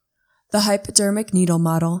The hypodermic needle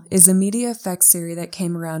model is a media effects theory that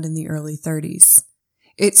came around in the early 30s.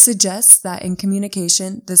 It suggests that in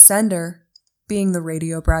communication, the sender, being the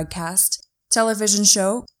radio broadcast, television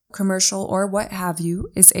show, commercial, or what have you,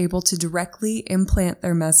 is able to directly implant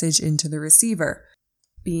their message into the receiver,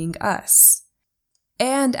 being us.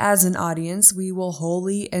 And as an audience, we will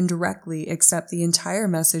wholly and directly accept the entire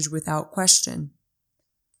message without question.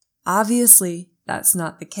 Obviously, that's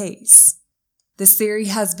not the case. This theory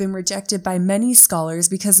has been rejected by many scholars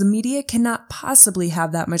because the media cannot possibly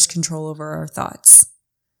have that much control over our thoughts.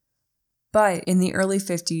 But in the early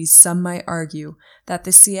 50s, some might argue that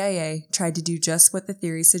the CIA tried to do just what the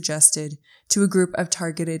theory suggested to a group of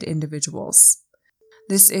targeted individuals.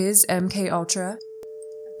 This is MK Ultra,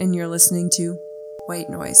 and you're listening to White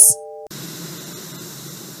Noise.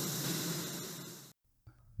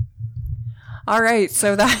 All right,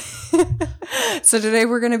 so today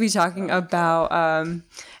we're going to be talking about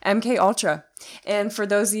MK Ultra. And for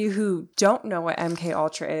those of you who don't know what MK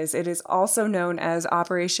Ultra is, it is also known as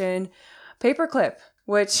Operation Paperclip,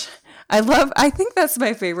 which I love. I think that's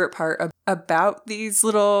my favorite part about these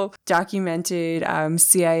little documented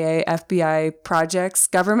CIA, FBI projects,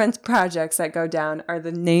 government projects that go down are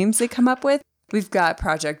the names they come up with. We've got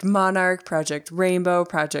Project Monarch, Project Rainbow,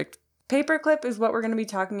 Project Paperclip is what we're going to be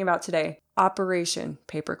talking about today. Operation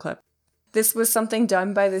Paperclip. This was something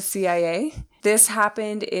done by the CIA. This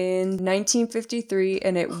happened in 1953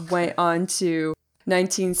 and it went on to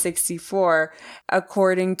 1964.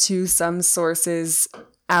 According to some sources,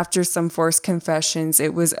 after some forced confessions,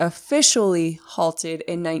 it was officially halted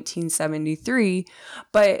in 1973.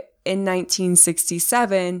 But in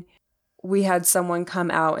 1967, we had someone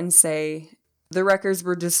come out and say the records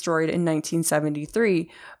were destroyed in 1973.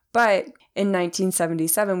 But in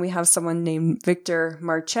 1977, we have someone named Victor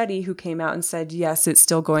Marchetti who came out and said, yes, it's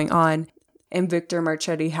still going on. And Victor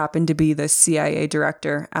Marchetti happened to be the CIA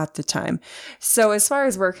director at the time. So as far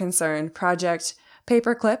as we're concerned, Project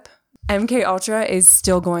Paperclip, MK Ultra is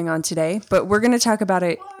still going on today, but we're going to talk about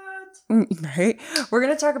it. Right? We're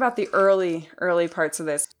going to talk about the early parts of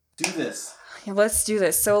this. Do this. Let's do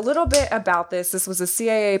this. So a little bit about this. This was a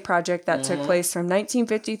CIA project that took place from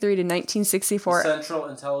 1953 to 1964. Central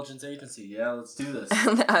Intelligence Agency. Yeah, let's do this.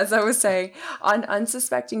 As I was saying, on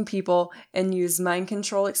unsuspecting people and used mind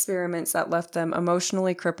control experiments that left them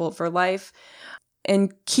emotionally crippled for life.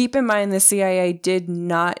 And keep in mind, the CIA did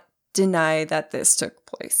not deny that this took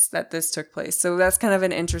place. So that's kind of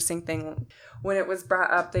an interesting thing. When it was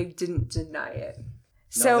brought up, they didn't deny it.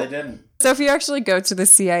 No, they didn't. So if you actually go to the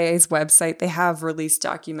CIA's website, they have released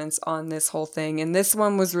documents on this whole thing. And this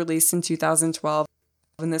one was released in 2012.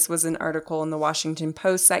 And this was an article in the Washington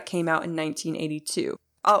Post that came out in 1982.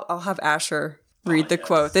 I'll have Asher read the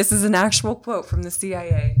quote. This is an actual quote from the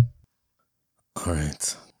CIA. All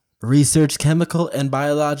right. Research chemical and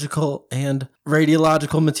biological and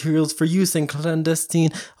radiological materials for use in clandestine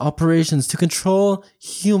operations to control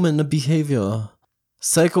human behavior.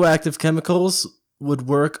 Psychoactive chemicals would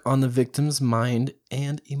work on the victim's mind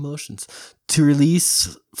and emotions to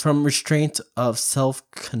release from restraint of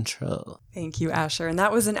self-control. Thank you, Asher. And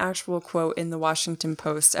that was an actual quote in the Washington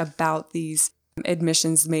Post about these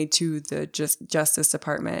admissions made to the Justice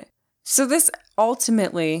Department. So this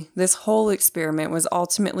whole experiment was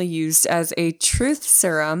ultimately used as a truth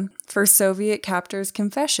serum for Soviet captors'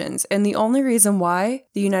 confessions. And the only reason why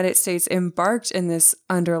the United States embarked in this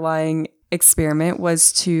underlying experiment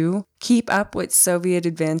was to keep up with Soviet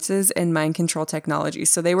advances in mind control technology.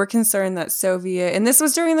 So they were concerned that and this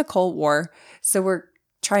was during the Cold War, so we're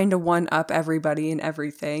trying to one-up everybody and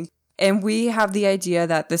everything. And we have the idea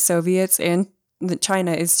that the Soviets and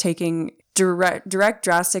China is taking direct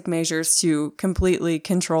drastic measures to completely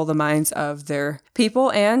control the minds of their people.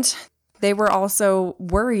 And they were also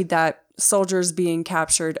worried that soldiers being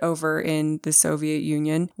captured over in the Soviet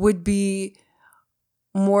Union would be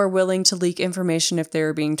more willing to leak information if they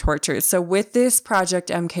were being tortured. So with this Project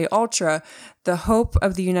MK Ultra, the hope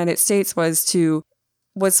of the United States was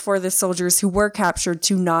for the soldiers who were captured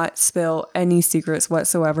to not spill any secrets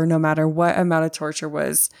whatsoever, no matter what amount of torture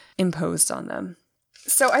was imposed on them.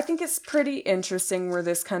 So I think it's pretty interesting where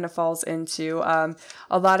this kind of falls into.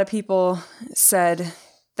 A lot of people said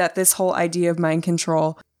that this whole idea of mind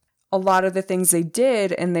control, a lot of the things they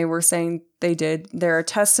did, and they were saying they did, there are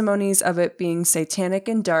testimonies of it being satanic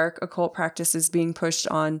and dark, occult practices being pushed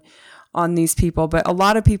on these people. But a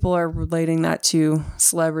lot of people are relating that to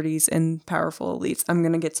celebrities and powerful elites. I'm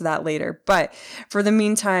going to get to that later. But for the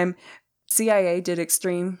meantime, CIA did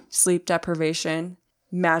extreme sleep deprivation,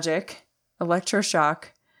 magic, electroshock,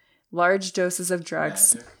 large doses of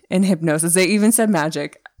drugs, and hypnosis. They even said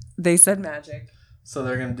magic. They said magic. So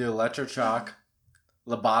they're going to do electroshock,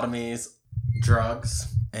 lobotomies,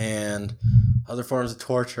 drugs, and other forms of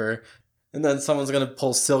torture. And then someone's going to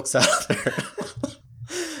pull silks out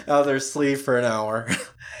of their sleeve for an hour.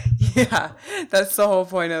 Yeah, that's the whole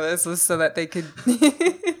point of this, was so that they could...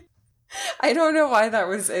 I don't know why that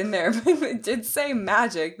was in there, but it did say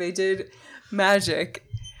magic. They did magic.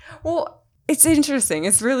 Well, it's interesting.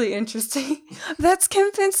 It's really interesting. That's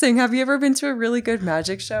convincing. Have you ever been to a really good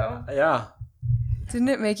magic show? Yeah. Didn't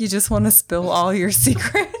it make you just want to spill all your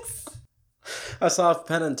secrets? I saw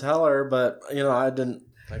Penn and Teller, but, I didn't.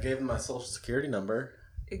 I gave him my social security number.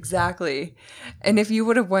 Exactly. And if you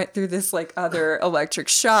would have went through this like other electric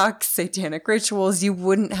shock, satanic rituals, you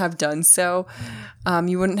wouldn't have done so.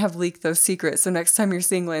 You wouldn't have leaked those secrets. So next time you're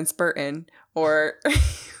seeing Lance Burton or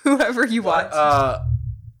whoever you watch. What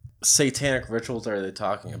satanic rituals are they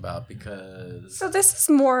talking about? Because... So this is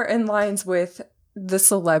more in lines with the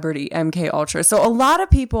celebrity MK Ultra. So a lot of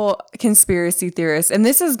people, conspiracy theorists, and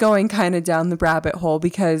this is going kind of down the rabbit hole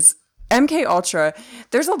because MK Ultra,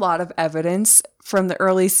 there's a lot of evidence from the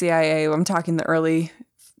early CIA. I'm talking the early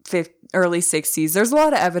 60s. There's a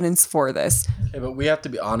lot of evidence for this. Okay, but we have to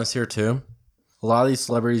be honest here too. A lot of these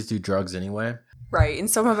celebrities do drugs anyway. Right, and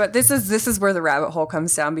some of it. This is where the rabbit hole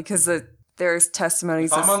comes down because there's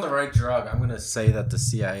testimonies. If I'm on the right drug, I'm gonna say that the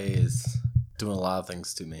CIA is doing a lot of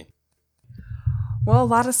things to me. Well, a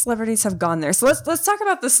lot of celebrities have gone there. So let's talk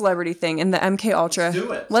about the celebrity thing and the MK Ultra. Let's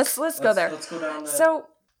do it. Let's go there. Let's go down there. So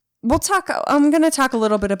I'm going to talk a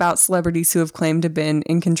little bit about celebrities who have claimed to have been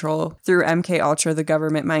in control through MK Ultra, the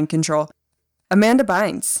government mind control. Amanda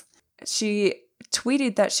Bynes, she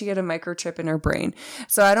tweeted that she had a microchip in her brain.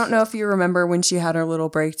 So I don't know if you remember when she had her little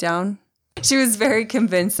breakdown. She was very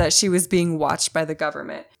convinced that she was being watched by the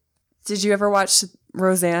government. Did you ever watch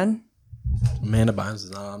Roseanne? Amanda Bynes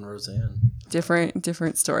is not on Roseanne.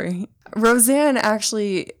 Different story. Roseanne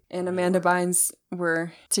actually and Amanda Bynes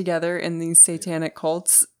were together in these satanic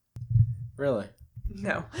cults. Really?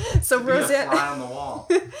 No. So Be a fly on the wall.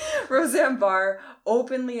 Roseanne Barr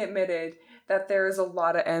openly admitted that there is a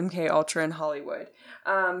lot of MK Ultra in Hollywood.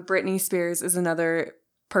 Britney Spears is another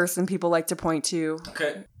person people like to point to.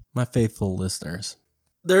 Okay. My faithful listeners.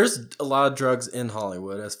 There's a lot of drugs in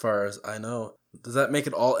Hollywood as far as I know. Does that make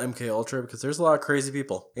it all MK Ultra? Because there's a lot of crazy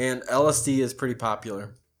people. And LSD is pretty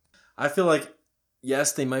popular. I feel like,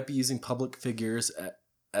 yes, they might be using public figures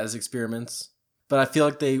as experiments. But I feel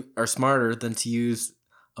like they are smarter than to use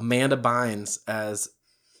Amanda Bynes as,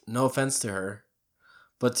 no offense to her,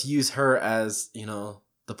 but to use her as,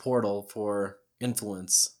 the portal for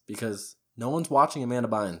influence. Because no one's watching Amanda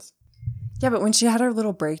Bynes. Yeah, but when she had her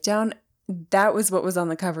little breakdown, that was what was on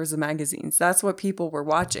the covers of magazines. That's what people were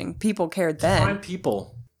watching. People cared then. Define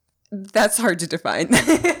people. That's hard to define.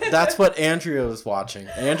 That's what Andrea was watching.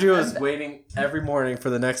 Andrea was waiting every morning for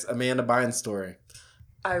the next Amanda Bynes story.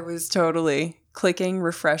 I was totally clicking,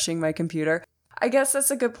 refreshing my computer. I guess that's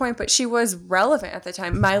a good point, but she was relevant at the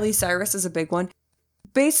time. Miley Cyrus is a big one.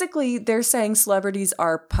 Basically, they're saying celebrities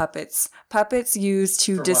are puppets. Puppets used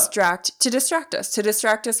to distract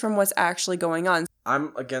us from what's actually going on.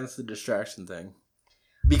 I'm against the distraction thing.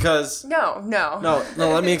 Because... No,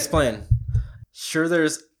 let me explain. Sure,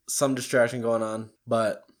 there's some distraction going on,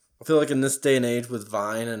 but I feel like in this day and age with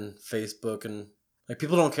Vine and Facebook and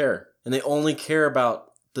people don't care. And they only care about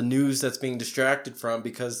the news that's being distracted from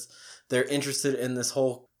because they're interested in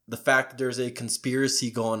the fact that there's a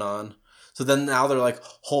conspiracy going on. So then now they're like,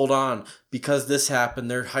 hold on, because this happened,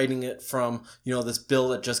 they're hiding it from, this bill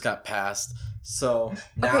that just got passed. So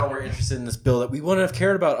now we're interested in this bill that we wouldn't have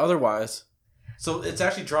cared about otherwise. So it's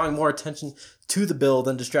actually drawing more attention to the bill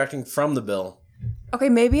than distracting from the bill. Okay,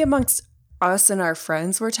 maybe amongst us and our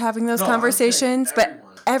friends we're having those conversations, but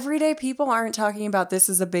everyday people aren't talking about this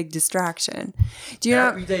as a big distraction. Do you know?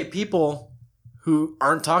 Everyday people who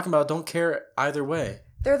aren't talking about it don't care either way.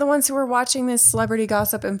 They're the ones who are watching this celebrity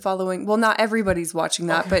gossip and following. Well, not everybody's watching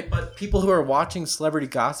that, but people who are watching celebrity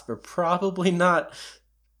gossip are probably not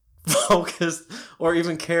focused or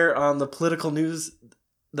even care on the political news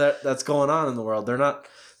that's going on in the world. They're not.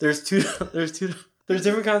 There's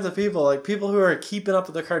different kinds of people. Like people who are keeping up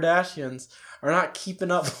with the Kardashians are not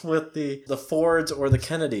keeping up with the Fords or the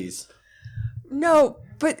Kennedys. No,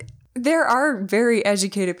 but there are very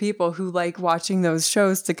educated people who like watching those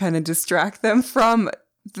shows to kind of distract them from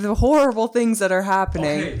the horrible things that are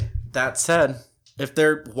happening. Okay. That said, if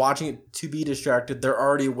they're watching it to be distracted, they're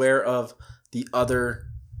already aware of the other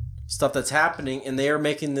stuff that's happening, and they are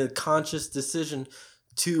making the conscious decision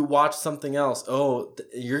to watch something else. Oh,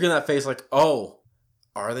 you're getting that face like, oh,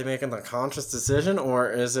 are they making the conscious decision,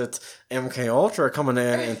 or is it MK Ultra coming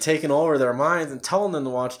in and taking over their minds and telling them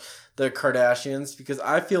to watch the Kardashians, because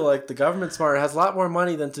I feel like the government smart has a lot more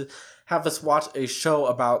money than to have us watch a show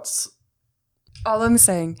about... All I'm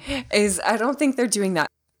saying is I don't think they're doing that.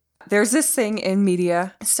 There's this thing in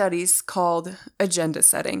media studies called agenda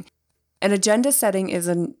setting. And agenda setting is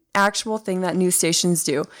an actual thing that news stations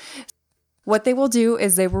do. What they will do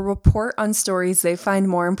is they will report on stories they find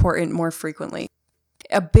more important more frequently.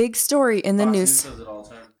 A big story in the news. Does it all the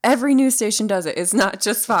time. Every news station does it. It's not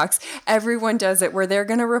just Fox. Everyone does it where they're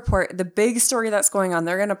going to report the big story that's going on.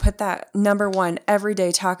 They're going to put that number one every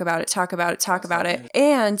day, talk about it.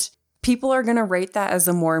 And people are going to rate that as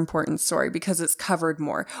a more important story because it's covered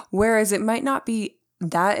more. Whereas it might not be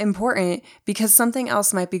that important because something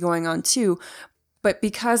else might be going on too. But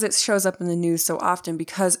because it shows up in the news so often,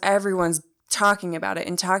 because everyone's talking about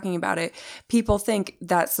it, people think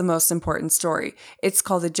that's the most important story. It's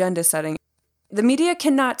called agenda setting. The media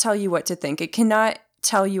cannot tell you what to think. It cannot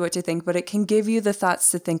tell you what to think, but it can give you the thoughts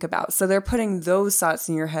to think about. So they're putting those thoughts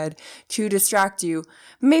in your head to distract you.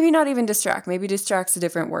 Maybe not even distract. Maybe distract's a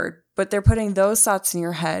different word. But they're putting those thoughts in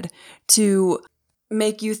your head to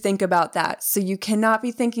make you think about that. So you cannot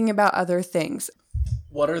be thinking about other things.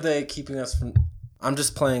 What are they keeping us from... I'm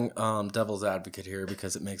just playing devil's advocate here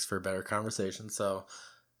because it makes for a better conversation. So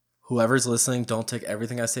whoever's listening, don't take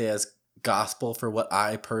everything I say as gospel for what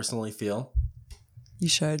I personally feel. You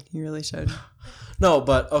should. You really should. No,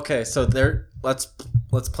 but okay. So let's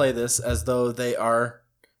play this as though they are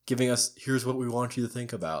giving us, here's what we want you to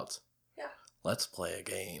think about. Yeah. Let's play a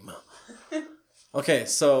game. Okay,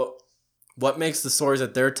 so what makes the stories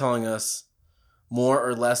that they're telling us more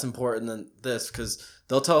or less important than this? Because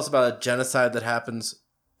they'll tell us about a genocide that happens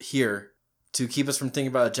here to keep us from thinking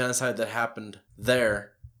about a genocide that happened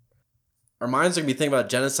there. Our minds are going to be thinking about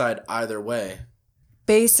genocide either way.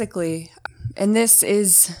 Basically, and this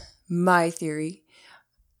is my theory,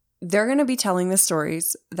 they're going to be telling the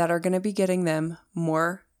stories that are going to be getting them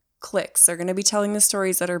more clicks. They're going to be telling the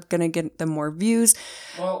stories that are going to get them more views.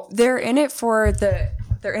 Well, they're in it for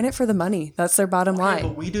the money. That's their bottom line.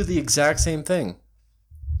 But we do the exact same thing.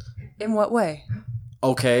 In what way?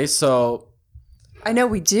 Okay, so... I know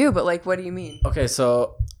we do, but like, what do you mean? Okay,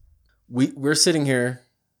 so we're sitting here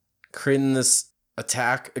creating this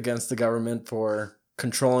attack against the government for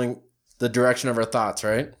controlling the direction of our thoughts,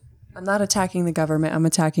 right? I'm not attacking the government. I'm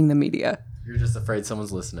attacking the media. You're just afraid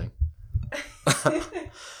someone's listening.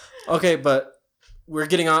 Okay, but we're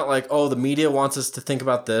getting out like, oh, the media wants us to think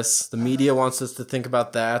about this. The media wants us to think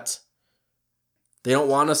about that. They don't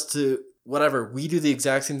want us to... Whatever. We do the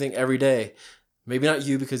exact same thing every day. Maybe not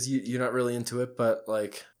you because you're not really into it, but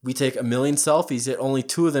like we take 1 million selfies, yet only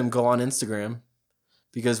 2 of them go on Instagram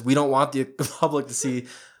because we don't want the public to see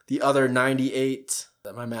the other 98.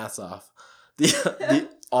 My math's off.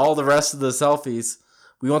 All the rest of the selfies.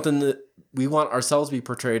 We want ourselves to be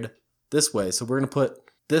portrayed this way. So we're going to put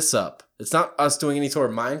this up. It's not us doing any sort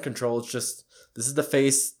of mind control. It's just this is the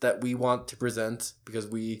face that we want to present because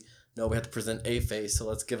we know we have to present a face. So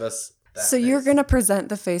let's give us that So face. you're going to present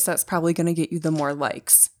the face that's probably going to get you the more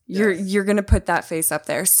likes. You're going to put that face up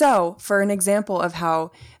there. So for an example of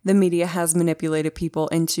how the media has manipulated people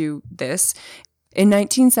into this, in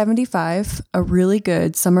 1975, a really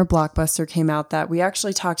good summer blockbuster came out that we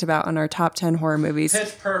actually talked about on our top 10 horror movies.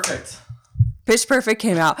 Pitch Perfect. Pitch Perfect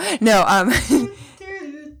came out. No,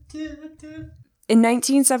 in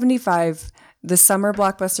 1975, the summer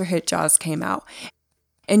blockbuster hit Jaws came out.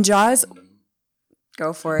 And Jaws,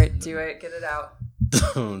 go for it, do it, get it out.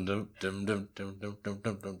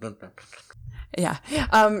 Yeah,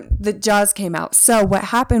 the Jaws came out. So what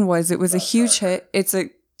happened was it was a huge hit. It's a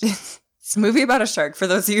movie about a shark. For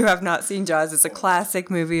those of you who have not seen Jaws, it's a classic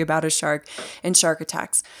movie about a shark and shark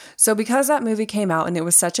attacks. So because that movie came out and it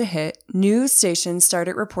was such a hit, news stations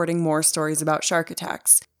started reporting more stories about shark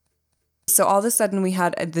attacks. So all of a sudden we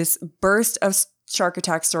had this burst of shark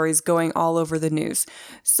attack stories going all over the news.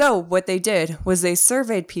 So what they did was they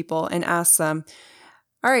surveyed people and asked them,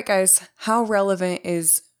 all right, guys, how relevant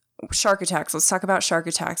is shark attacks? Let's talk about shark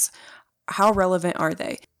attacks. How relevant are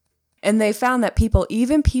they? And they found that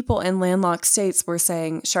even people in landlocked states were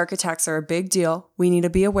saying shark attacks are a big deal. We need to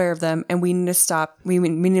be aware of them and we need to stop. We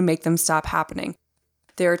need to make them stop happening.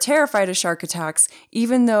 They are terrified of shark attacks,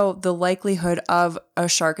 even though the likelihood of a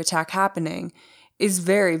shark attack happening is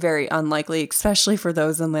very, very unlikely, especially for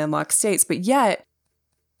those in landlocked states. But yet,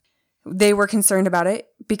 they were concerned about it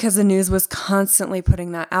because the news was constantly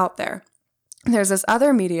putting that out there. There's this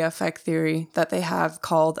other media effect theory that they have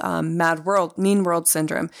called mean world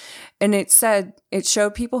syndrome. And it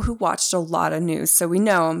showed people who watched a lot of news. So we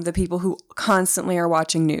know them, the people who constantly are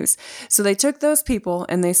watching news. So they took those people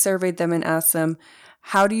and they surveyed them and asked them,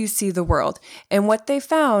 how do you see the world? And what they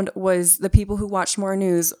found was the people who watched more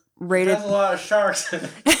news rated. There's a lot of sharks.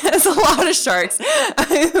 There's a lot of sharks.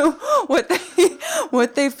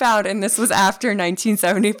 What they found, and this was after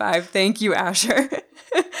 1975. Thank you, Asher.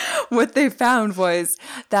 What they found was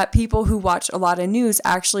that people who watch a lot of news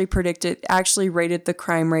actually rated the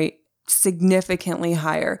crime rate significantly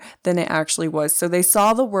higher than it actually was. So they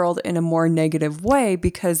saw the world in a more negative way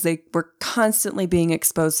because they were constantly being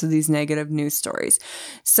exposed to these negative news stories.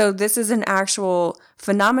 So this is an actual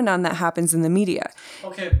phenomenon that happens in the media.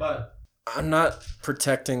 Okay, but I'm not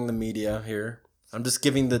protecting the media here. I'm just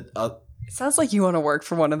giving the... It sounds like you want to work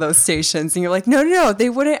for one of those stations and you're like, no, they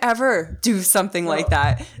wouldn't ever do something like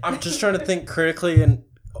that. I'm just trying to think critically and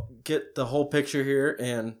get the whole picture here,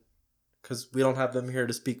 and because we don't have them here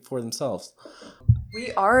to speak for themselves.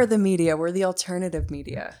 We are the media. We're the alternative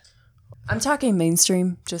media. I'm talking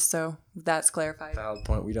mainstream, just so that's clarified. Valid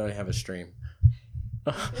point. We don't have a stream.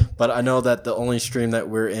 But I know that the only stream that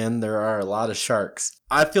we're in, there are a lot of sharks.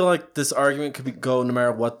 I feel like this argument could go no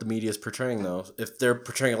matter what the media is portraying, though. If they're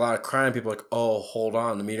portraying a lot of crime, people are like, oh, hold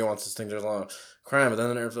on. The media wants us to think there's a lot of crime. But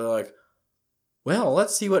then they're like, well,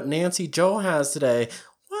 let's see what Nancy Joe has today.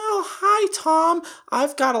 Well, hi, Tom.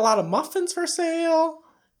 I've got a lot of muffins for sale.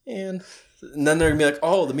 And then they're going to be like,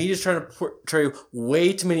 oh, the media's trying to portray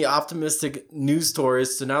way too many optimistic news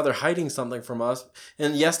stories, so now they're hiding something from us.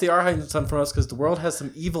 And yes, they are hiding something from us because the world has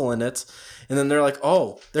some evil in it. And then they're like,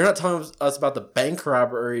 oh, they're not telling us about the bank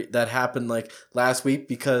robbery that happened like last week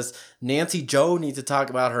because Nancy Joe needs to talk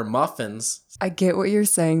about her muffins. I get what you're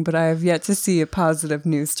saying, but I have yet to see a positive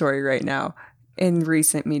news story right now in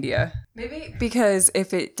recent media. Maybe because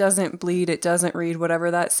if it doesn't bleed, it doesn't read, whatever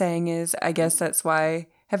that saying is. I guess that's why...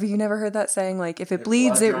 Have you never heard that saying? Like, if it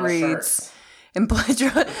bleeds, it reads. Sharks. And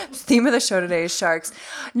the theme of the show today is sharks.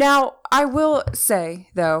 Now, I will say,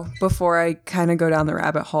 though, before I kind of go down the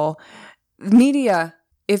rabbit hole, media,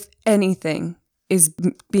 if anything, is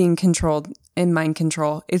being controlled in mind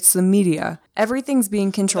control. It's the media. Everything's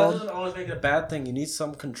being controlled. That doesn't always make it a bad thing. You need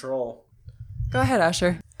some control. Go ahead,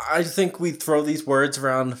 Usher. I think we throw these words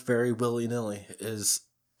around very willy-nilly.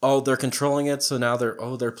 They're controlling it, so now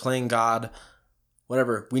they're playing God.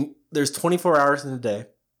 Whatever. There's 24 hours in a day,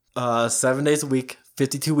 7 days a week,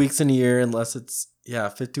 52 weeks in a year,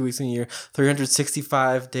 52 weeks in a year,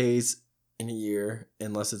 365 days in a year,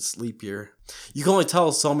 unless it's leap year. You can only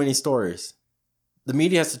tell so many stories. The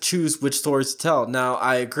media has to choose which stories to tell. Now,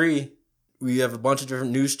 I agree. We have a bunch of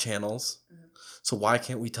different news channels, so why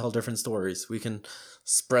can't we tell different stories? We can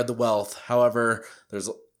spread the wealth. However, there's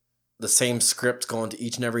the same script going to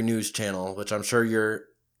each and every news channel, which I'm sure you're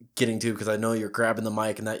getting to because I know you're grabbing the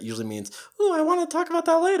mic, and that usually means, oh, I want to talk about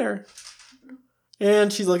that later.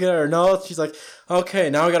 And she's looking at her notes. She's like, okay,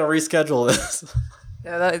 now I got to reschedule this.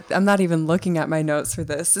 No, I'm not even looking at my notes for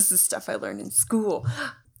this. This is stuff I learned in school.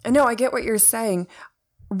 I know, I get what you're saying.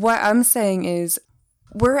 What I'm saying is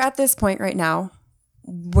we're at this point right now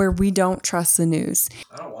where we don't trust the news.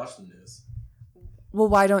 I don't watch the news. Well,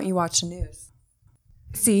 why don't you watch the news?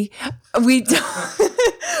 See, we're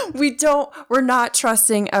not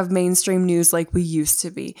trusting of mainstream news like we used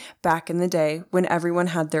to be back in the day when everyone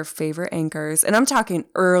had their favorite anchors. And I'm talking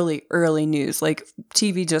early news, like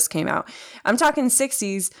TV just came out. I'm talking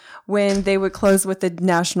 60s when they would close with the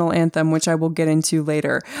national anthem, which I will get into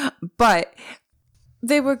later. But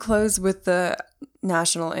they would close with the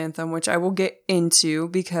national anthem, which I will get into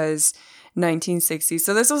because 1960s.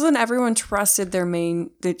 So this was when everyone trusted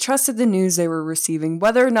they trusted the news they were receiving,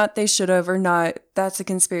 whether or not they should have or not. That's a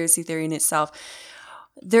conspiracy theory in itself.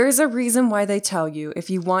 There's a reason why they tell you if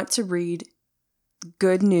you want to read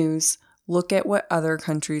good news, look at what other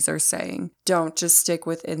countries are saying. Don't just stick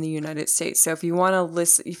within the United States. So if you want to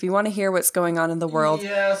listen, if you want to hear what's going on in the world.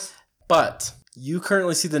 Yes. But you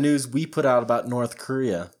currently see the news we put out about North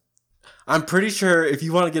Korea. I'm pretty sure if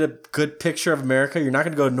you want to get a good picture of America, you're not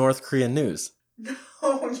going to go to North Korean news.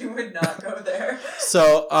 No, you would not go there.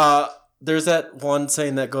 So there's that one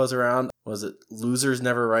saying that goes around. Was it losers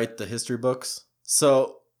never write the history books?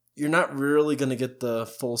 So you're not really going to get the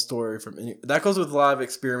full story from any. That goes with a lot of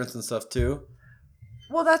experiments and stuff too.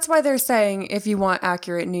 Well, that's why they're saying if you want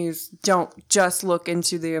accurate news, don't just look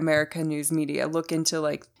into the American news media. Look into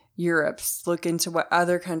like Europe's, look into what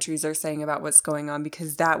other countries are saying about what's going on,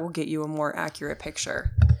 because that will get you a more accurate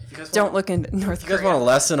picture. Don't look into North Korea. You guys want a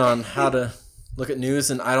lesson on how to look at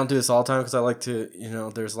news? And I don't do this all the time because I like to,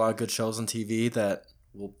 there's a lot of good shows on TV that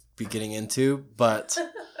we'll be getting into, but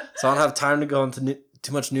so I don't have time to go into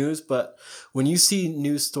too much news. But when you see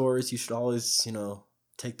news stories, you should always,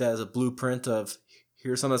 take that as a blueprint of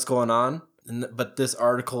here's something that's going on. But this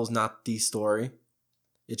article is not the story.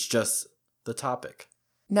 It's just the topic.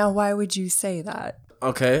 Now, why would you say that?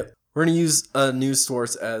 Okay, we're going to use a news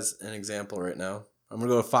source as an example right now. I'm going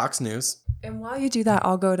to go to Fox News. And while you do that,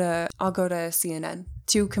 I'll go to CNN.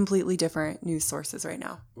 Two completely different news sources right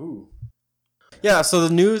now. Ooh. Yeah, so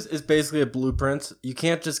the news is basically a blueprint. You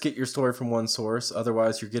can't just get your story from one source.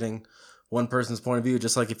 Otherwise, you're getting one person's point of view,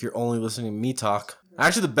 just like if you're only listening to me talk.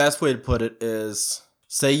 Actually, the best way to put it is,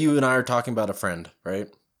 say you and I are talking about a friend, right?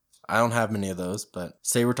 I don't have many of those, but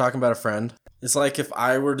say we're talking about a friend. It's like if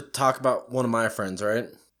I were to talk about one of my friends, right?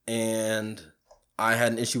 And I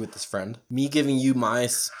had an issue with this friend. Me giving you my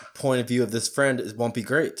point of view of this friend won't be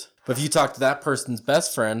great. But if you talk to that person's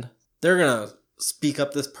best friend, they're going to speak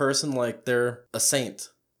up this person like they're a saint.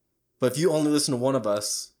 But if you only listen to one of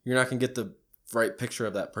us, you're not going to get the right picture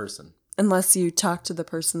of that person. Unless you talk to the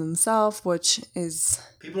person themselves, which is...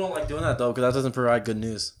 People don't like doing that, though, because that doesn't provide good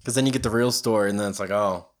news. Because then you get the real story, and then it's like,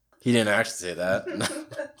 oh, he didn't actually say that.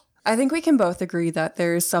 I think we can both agree that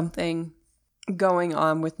there is something going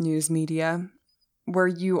on with news media where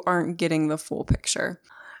you aren't getting the full picture.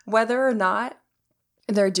 Whether or not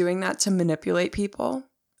they're doing that to manipulate people,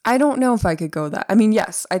 I don't know if I could go that. I mean,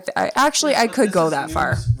 yes, I could go that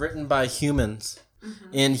far. Written by humans,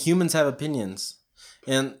 and humans have opinions.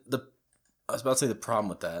 And I was about to say the problem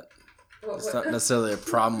with that. It's not necessarily a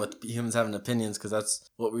problem with humans having opinions, because that's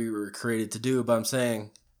what we were created to do. But I'm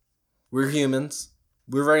saying we're humans.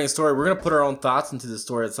 We're writing a story. We're going to put our own thoughts into the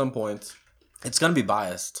story at some point. It's going to be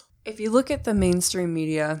biased. If you look at the mainstream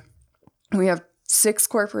media, we have 6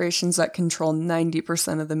 corporations that control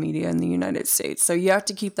 90% of the media in the United States. So you have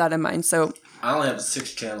to keep that in mind. So I only have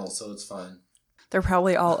 6 channels, so it's fine. They're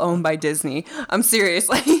probably all owned by Disney. I'm serious.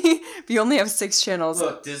 Like, if you only have 6 channels.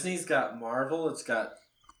 Look, Disney's got Marvel. It's got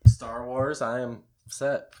Star Wars. I am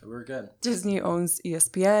set. We're good. Disney owns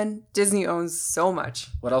ESPN. Disney owns so much.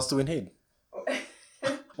 What else do we need?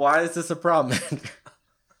 Why is this a problem?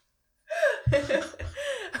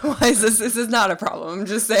 Why is this? This is not a problem. I'm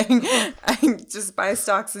just saying, I just buy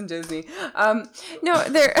stocks in Disney. No,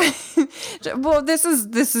 there. Well, this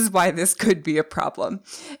is why this could be a problem.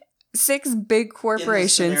 6 big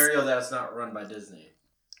corporations. In the scenario that's not run by Disney.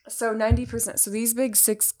 So 90%. So these big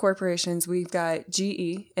 6 corporations, we've got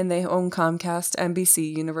GE, and they own Comcast,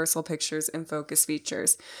 NBC, Universal Pictures, and Focus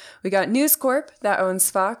Features. We got News Corp, that owns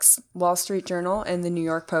Fox, Wall Street Journal, and the New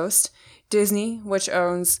York Post. Disney, which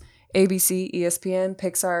owns ABC, ESPN,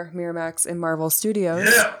 Pixar, Miramax, and Marvel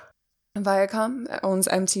Studios. Yeah. Viacom owns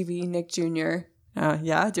MTV, Nick Jr.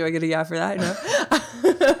 Yeah, do I get a yeah for that? No.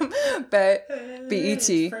 But BET,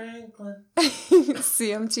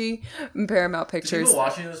 CMT, and Paramount Pictures. Are people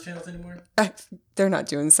watching those channels anymore? They're not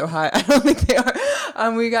doing so hot. I don't think they are.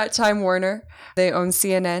 We got Time Warner. They own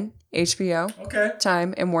CNN, HBO, okay,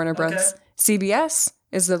 Time, and Warner Bros. Okay. CBS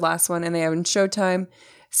is the last one, and they own Showtime,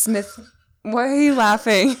 Smith. Why are you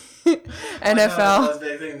laughing? NFL.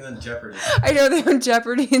 Than Jeopardy. I know they own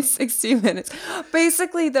Jeopardy in 60 Minutes.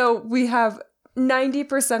 Basically, though, we have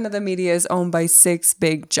 90% of the media is owned by 6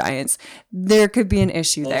 big giants. There could be an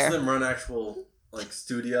issue there. Most of them run actual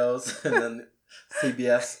studios, and then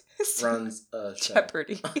CBS runs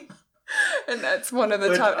Jeopardy. And that's one of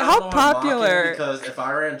the top. How popular? Because if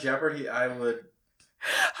I ran Jeopardy, I would.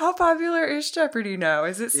 How popular is Jeopardy now?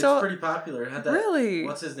 Is it still? It's pretty popular. It had that, really?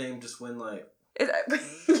 What's his name? Just win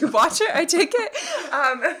You watch it? I take it.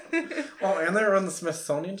 Oh, and they run the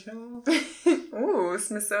Smithsonian Channel. Ooh,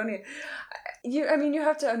 Smithsonian. You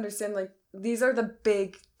have to understand. These are the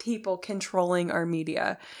big people controlling our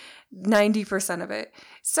media, 90% of it.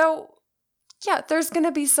 So, yeah, there's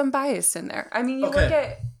gonna be some bias in there. Look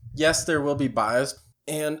at. Yes, there will be bias,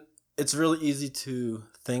 and it's really easy to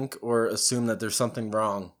think or assume that there's something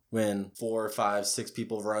wrong when 4, 5, 6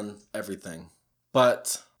 people run everything.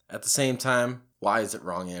 But at the same time, why is it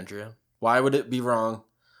wrong, Andrea? Why would it be wrong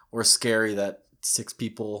or scary that 6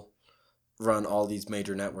 people run all these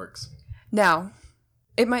major networks? Now,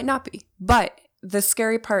 it might not be, but the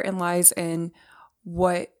scary part lies in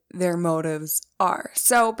what their motives are.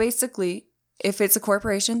 So basically, if it's a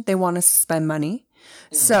corporation, they want to spend money.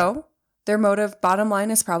 Mm-hmm. So their motive, bottom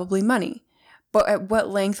line, is probably money. But at what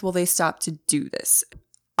length will they stop to do this?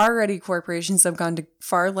 Already corporations have gone to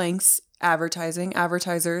far lengths,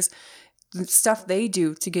 advertisers, the stuff they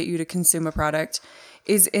do to get you to consume a product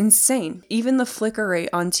is insane. Even the flicker rate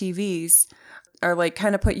on TVs are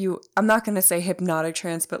kind of put you, I'm not going to say hypnotic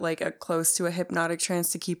trance, but close to a hypnotic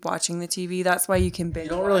trance to keep watching the TV. That's why you can binge.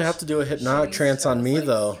 You don't really have to do a hypnotic trance on me,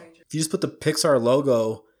 though. If you just put the Pixar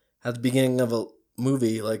logo at the beginning of a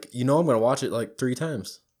movie, I'm going to watch it 3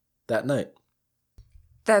 times that night.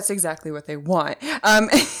 That's exactly what they want.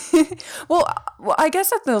 Well, I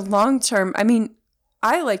guess at the long term,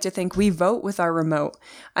 I like to think we vote with our remote.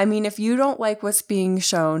 I mean, if you don't like what's being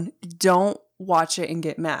shown, don't watch it and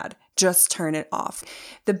get mad. Just turn it off.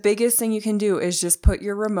 The biggest thing you can do is just put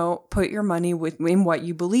your remote, put your money in what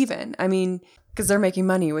you believe in. I mean, because they're making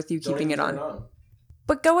money with you keeping it on.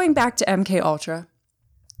 But going back to MK Ultra,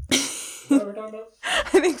 What are we talking about?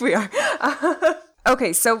 I think we are.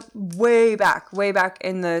 Okay, so way back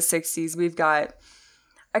in the 60s, we've got,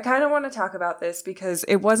 I kind of want to talk about this because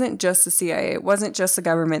it wasn't just the CIA, it wasn't just the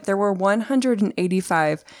government. There were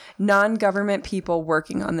 185 non-government people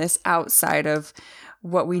working on this outside of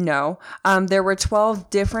what we know. There were 12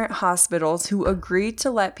 different hospitals who agreed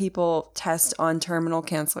to let people test on terminal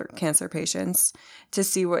cancer patients to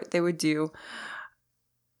see what they would do.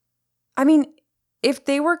 I mean, if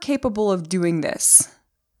they were capable of doing this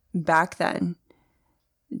back then,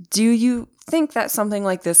 do you think that something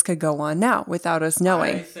like this could go on now without us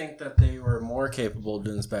knowing? I think that they were more capable of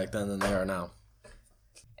doing this back then than they are now.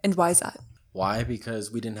 And why is that? Why?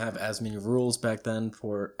 Because we didn't have as many rules back then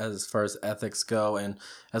for as far as ethics go, and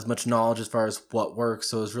as much knowledge as far as what works.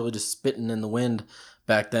 So it was really just spitting in the wind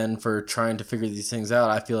back then for trying to figure these things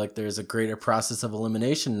out. I feel like there's a greater process of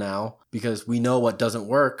elimination now because we know what doesn't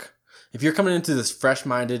work. If you're coming into this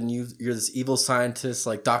fresh-minded and you're this evil scientist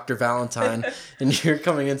like Dr. Valentine, and you're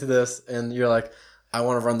coming into this and you're like, I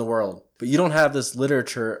want to run the world. But you don't have this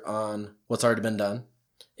literature on what's already been done.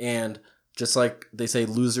 And just like they say,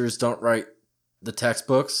 losers don't write the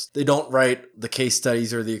textbooks, they don't write the case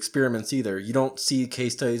studies or the experiments either. You don't see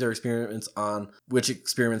case studies or experiments on which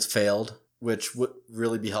experiments failed, which would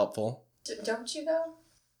really be helpful. Don't you though?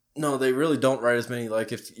 No, they really don't write as many.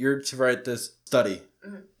 Like if you're to write this study,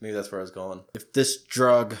 maybe that's where I was going. If this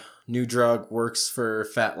new drug works for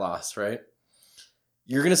fat loss, right?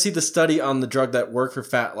 You're going to see the study on the drug that worked for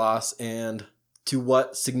fat loss and to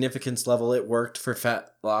what significance level it worked for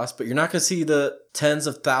fat loss, but you're not going to see the tens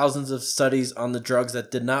of thousands of studies on the drugs that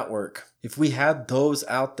did not work. If we had those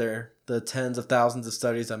out there, the tens of thousands of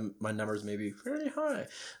studies, my numbers may be fairly high,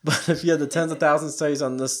 but if you had the tens of thousands of studies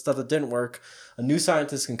on this stuff that didn't work, a new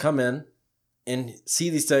scientist can come in and see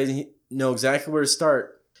these studies and know exactly where to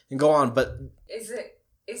start and go on. But is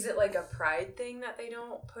it like a pride thing that they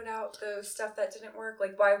don't put out the stuff that didn't work?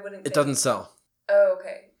 Like, why wouldn't it doesn't sell? Oh,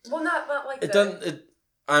 okay. Well, not like it doesn't.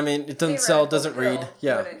 It doesn't sell. It doesn't read.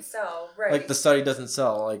 Yeah, wouldn't sell, right? Like the study doesn't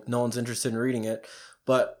sell. Like no one's interested in reading it.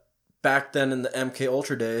 But back then in the MK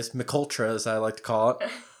Ultra days, MKUltra as I like to call it,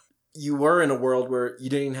 you were in a world where you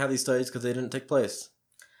didn't even have these studies because they didn't take place.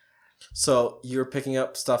 So you're picking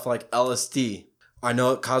up stuff like LSD. I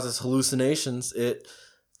know it causes hallucinations. It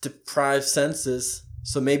deprives senses.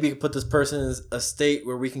 So maybe you could put this person in a state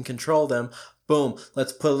where we can control them. Boom.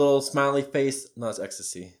 Let's put a little smiley face. No, it's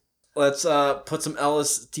ecstasy. Let's put some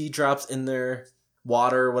LSD drops in their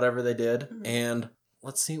water or whatever they did, and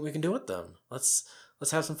let's see what we can do with them. Let's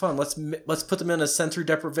have some fun. Let's put them in a sensory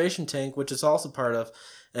deprivation tank, which is also part of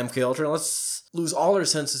MK Ultra. Let's lose all our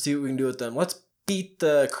senses, see what we can do with them. Let's beat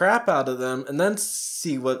the crap out of them, and then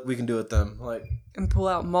see what we can do with them. And pull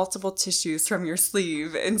out multiple tissues from your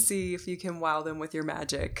sleeve and see if you can wow them with your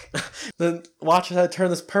magic. Then watch as I turn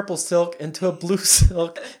this purple silk into a blue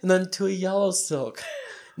silk, and then to a yellow silk.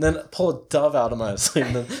 And then pull a dove out of my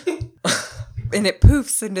sleeve. And it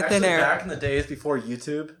poofs into thin air. Back in the days before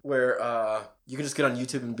YouTube, where you could just get on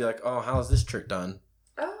YouTube and be like, oh, how is this trick done?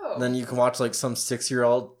 Oh. And then you can watch like some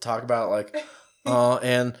 6-year-old talk about like,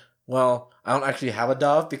 and well, I don't actually have a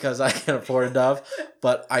dove because I can't afford a dove,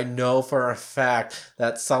 but I know for a fact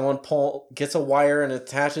that someone gets a wire and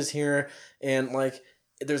attaches here, and like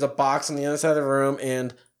there's a box on the other side of the room,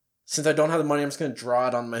 and since I don't have the money, I'm just gonna draw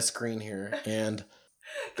it on my screen here, and.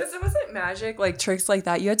 Because it wasn't magic, like tricks like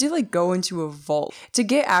that. You had to like go into a vault to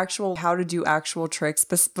get how to do actual tricks.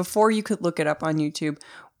 But before you could look it up on YouTube,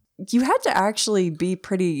 you had to actually be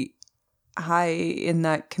pretty high in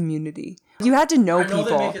that community. You had to know people. I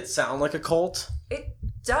know they make it sound like a cult. It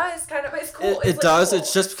does kind of. It's cool. It does.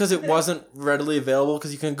 It's just because it wasn't readily available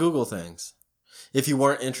because you can Google things. If you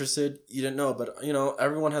weren't interested, you didn't know. But,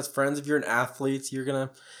 everyone has friends. If you're an athlete, you're going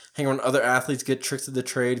to hang around other athletes, get tricks of the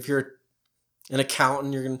trade. If you're an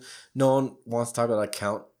accountant, no one wants to talk about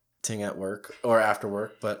accounting at work or after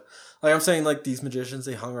work, but like I'm saying, like these magicians,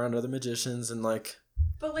 they hung around other magicians and like.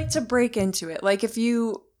 But like to break into it, like if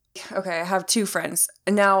you, I have 2 friends,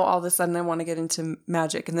 and now all of a sudden I want to get into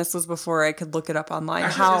magic, and this was before I could look it up online.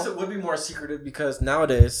 Actually, I guess it would be more secretive because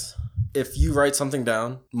nowadays, if you write something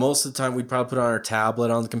down, most of the time we'd probably put it on our tablet,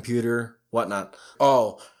 on the computer, whatnot.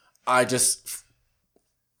 Let's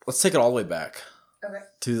take it all the way back. Okay.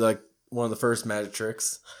 To like. One of the first magic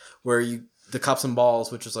tricks where the cups and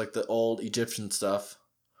balls, which is like the old Egyptian stuff,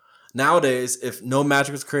 Nowadays, if no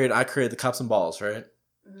magic was created, I created the cups and balls, right?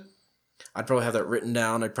 Mm-hmm. I'd probably have that written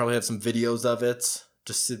down. I'd probably have some videos of it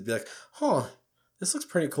just to be like, huh, this looks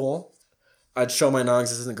pretty cool. I'd show my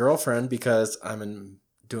non-existent girlfriend because I'm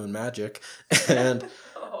doing magic. And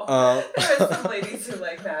there's some ladies who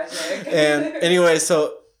like magic. And anyway,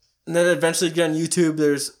 and then eventually get on YouTube,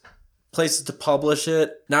 there's places to publish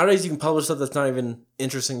it. Nowadays, you can publish stuff that's not even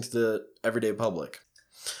interesting to the everyday public.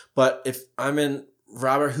 But if I'm in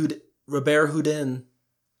Robert Houdin,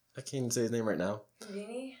 I can't even say his name right now.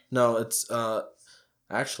 Houdini? No, it's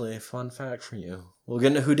actually a fun fact for you. We'll get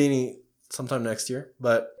into Houdini sometime next year,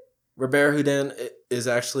 but Robert Houdin is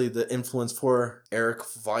actually the influence for Eric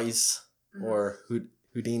Weiss or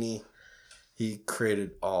Houdini. He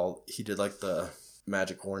did like the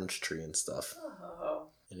magic orange tree and stuff. Oh.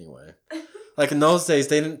 Anyway, like in those days,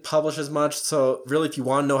 they didn't publish as much. So really, if you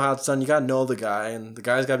want to know how it's done, you got to know the guy, and the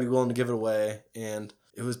guy's got to be willing to give it away. And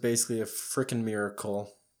it was basically a freaking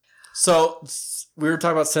miracle. So we were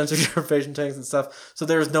talking about sensory deprivation tanks and stuff. So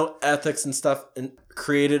there was no ethics and stuff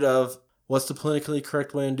created of what's the politically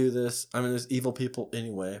correct way to do this. I mean, there's evil people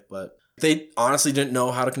anyway, but they honestly didn't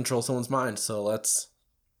know how to control someone's mind. So let's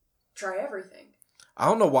try everything. I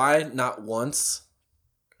don't know why not once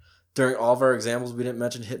during all of our examples we didn't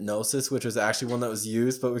mention hypnosis, which was actually one that was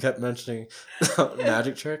used, but we kept mentioning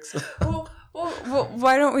magic tricks. Well,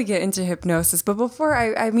 why don't we get into hypnosis? But before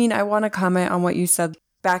I want to comment on what you said.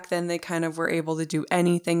 Back then, they kind of were able to do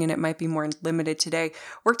anything, and it might be more limited today.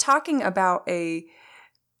 We're talking about a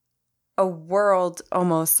world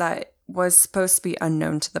almost that was supposed to be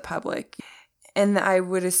unknown to the public. And I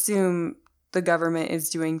would assume the government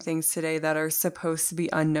is doing things today that are supposed to be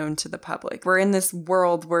unknown to the public. We're in this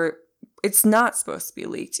world where it's not supposed to be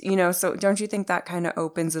leaked, so don't you think that kind of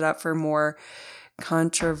opens it up for more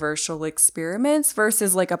controversial experiments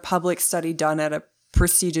versus like a public study done at a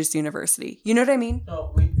prestigious university? You know what I mean?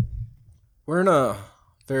 No, we're in a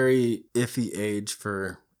very iffy age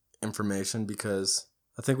for information because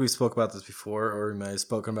I think we spoke about this before, or we might have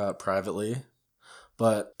spoken about it privately,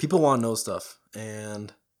 but people want to know stuff,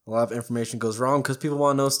 and a lot of information goes wrong because people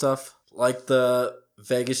want to know stuff. Like the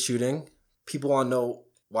Vegas shooting, people want to know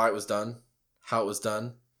why it was done, how it was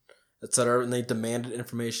done, etc., and they demanded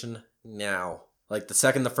information now. Like the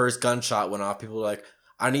second the first gunshot went off, people were like,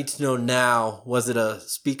 I need to know now. Was it a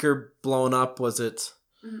speaker blown up? Was it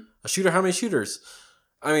a shooter? How many shooters?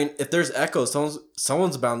 I mean, if there's echoes,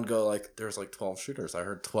 someone's bound to go like, there's like 12 shooters. I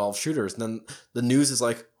heard 12 shooters. And then the news is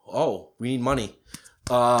like, oh, we need money.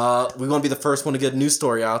 We want to be the first one to get a news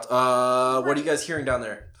story out. What are you guys hearing down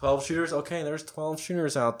there? 12 shooters? Okay, there's 12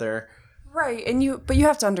 shooters out there. Right, but you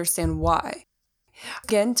have to understand why.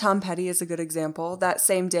 Again, Tom Petty is a good example. That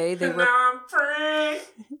same day they were... I'm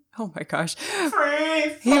free. Oh my gosh.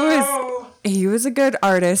 Free. He was a good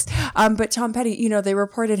artist. But Tom Petty, they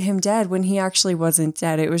reported him dead when he actually wasn't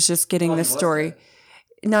dead. It was just getting the story.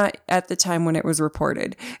 Not at the time when it was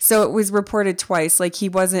reported. So it was reported twice. Like he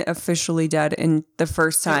wasn't officially dead in the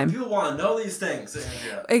first time. People want to know these things,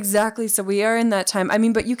 Andrea. Exactly. So we are in that time. I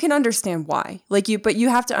mean, but you can understand why. But you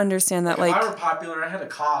have to understand that, if I were popular, I had a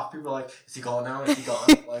cough. People were like, "Is he gone now? Is he gone?"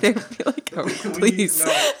 Like, they would be like, "Oh, please."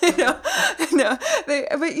 No.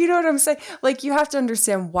 But you know what I'm saying? Like, you have to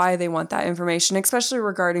understand why they want that information, especially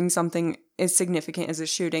regarding something as significant as a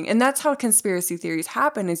shooting. And that's how conspiracy theories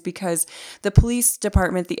happen, is because the police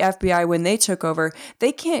department, the FBI, when they took over,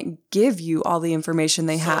 they can't give you all the information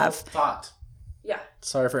they have. Thought. Yeah.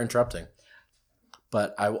 Sorry for interrupting,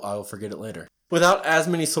 but I will forget it later. Without as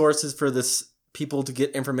many sources for this people to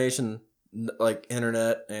get information, like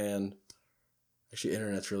internet, and actually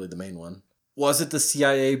internet's really the main one. Was it the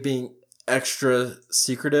CIA being extra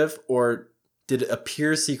secretive, or did it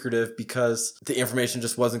appear secretive because the information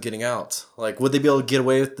just wasn't getting out? Like, would they be able to get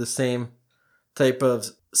away with the same type of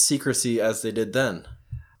secrecy as they did then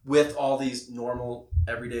with all these normal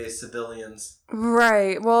everyday civilians?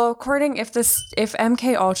 Right. Well, if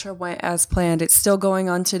MK Ultra went as planned, it's still going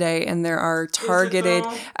on today, and there are targeted.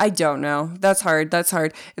 I don't know. That's hard.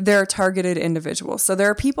 There are targeted individuals. So there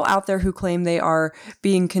are people out there who claim they are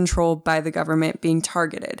being controlled by the government, being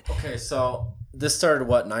targeted. Okay, so this started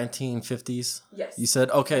 1950s? Yes. You said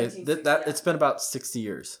okay. It's been about 60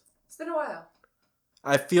 years. It's been a while.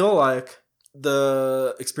 I feel like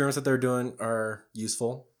the experiments that they're doing are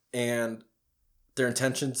useful, and their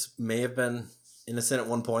intentions may have been innocent at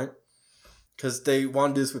one point, because they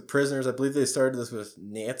want to do this with prisoners. I believe they started this with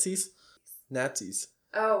Nazis.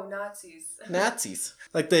 Oh, Nazis. Nazis.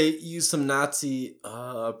 Like, they used some Nazi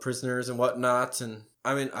prisoners and whatnot, and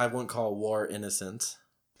I mean, I wouldn't call war innocent.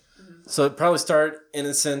 Mm-hmm. So it probably started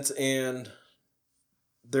innocent, and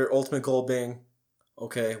their ultimate goal being,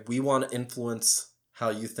 okay, we want to influence how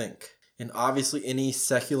you think. And obviously any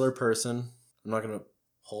secular person, I'm not going to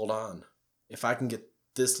hold on. If I can get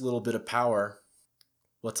this little bit of power,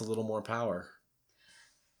 what's a little more power?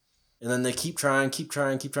 And then they keep trying.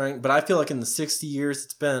 But I feel like in the 60 years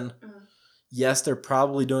it's been, yes, they're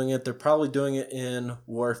probably doing it. They're probably doing it in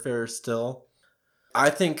warfare still. I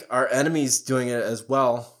think our enemy's doing it as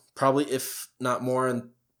well. Probably, if not more. And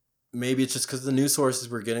maybe it's just because the news sources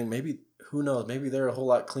we're getting. Maybe, who knows? Maybe they're a whole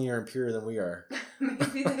lot cleaner and purer than we are.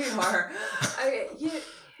 Maybe they are.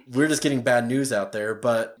 We're just getting bad news out there.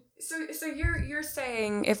 But so you're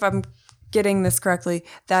saying, if I'm getting this correctly,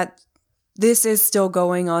 that this is still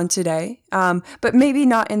going on today, but maybe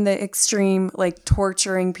not in the extreme, like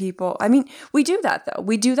torturing people. I mean, we do that though.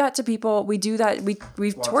 We do that to people. We do that.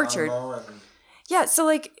 We've tortured. Yeah. So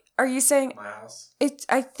like, are you saying my house?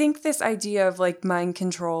 I think this idea of like mind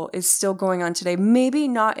control is still going on today. Maybe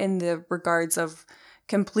not in the regards of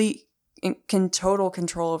complete total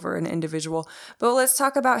control over an individual, but let's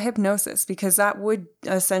talk about hypnosis, because that would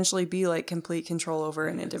essentially be like complete control over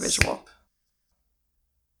an individual.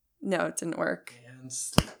 No, it didn't work. And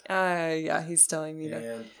sleep. Yeah, he's telling me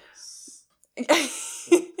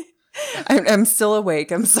And I'm still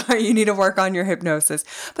awake. I'm sorry. You need to work on your hypnosis.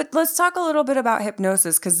 But let's talk a little bit about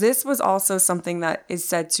hypnosis, because this was also something that is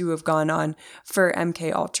said to have gone on for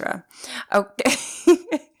MK Ultra. Okay.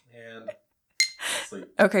 And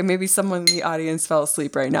sleep. Okay, maybe someone in the audience fell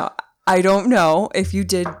asleep right now. I don't know if you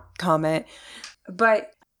did comment.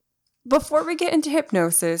 But before we get into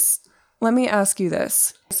hypnosis, let me ask you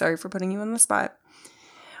this. Sorry for putting you on the spot.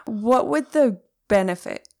 What would the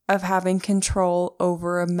benefit of having control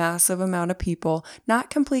over a massive amount of people, not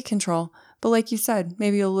complete control, but like you said,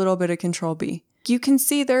 maybe a little bit of control be? You can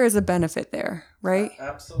see there is a benefit there, right?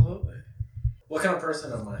 Absolutely. What kind of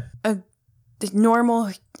person am I? A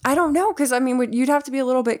normal, I don't know, because I mean, you'd have to be a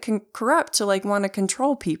little bit corrupt to like want to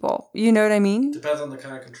control people. You know what I mean? Depends on the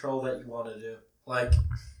kind of control that you want to do. Like,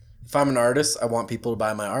 if I'm an artist, I want people to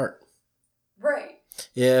buy my art. Right.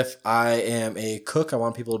 If I am a cook, I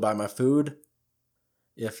want people to buy my food.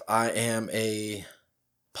 If I am a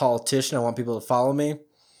politician, I want people to follow me.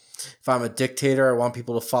 If I'm a dictator, I want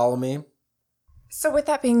people to follow me. So with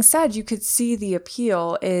that being said, you could see the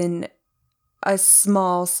appeal in a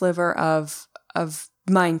small sliver of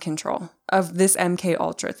mind control, of this MK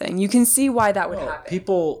Ultra thing. You can see why that would happen.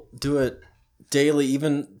 People do it daily,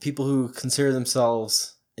 even people who consider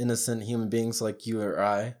themselves innocent human beings like you or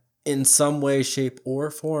I. In some way, shape,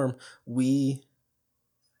 or form, we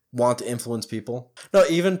want to influence people. No,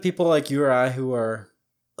 even people like you or I who are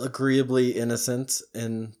agreeably innocent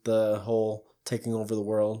in the whole taking over the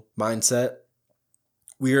world mindset,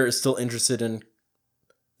 we are still interested in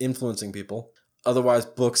influencing people. Otherwise,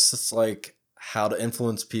 books like How to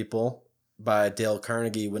Influence People by Dale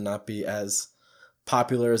Carnegie would not be as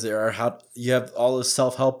popular as they are. You have all those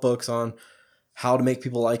self-help books on how to make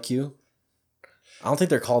people like you. I don't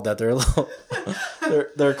think they're called that. They're a little.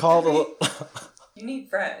 they're called a little. You need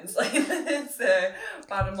friends. Like, that's the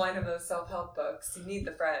bottom line of those self-help books. You need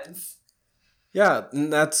the friends. Yeah,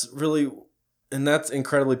 and that's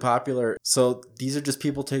incredibly popular. So these are just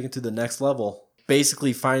people taking it to the next level.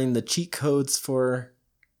 Basically finding the cheat codes for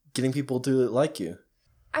getting people to like you.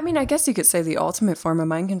 I mean, I guess you could say the ultimate form of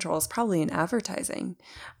mind control is probably in advertising.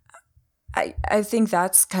 I think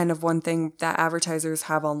that's kind of one thing that advertisers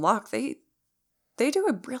have on lock. They do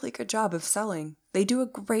a really good job of selling. They do a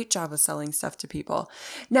great job of selling stuff to people.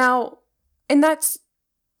 Now, and that's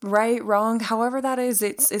right, wrong, however that is,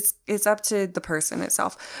 it's up to the person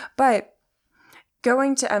itself. But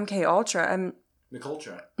going to MK Ultra,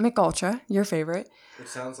 Mich Ultra, your favorite. It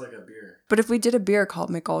sounds like a beer. But if we did a beer called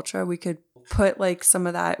Mich Ultra, we could put like some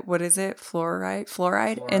of that, what is it,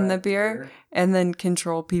 fluoride in the beer, and then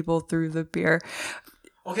control people through the beer.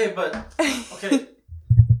 Okay.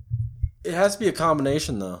 It has to be a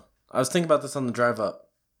combination, though. I was thinking about this on the drive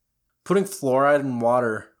up. Putting fluoride in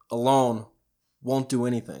water alone won't do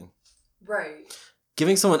anything. Right.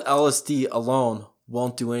 Giving someone LSD alone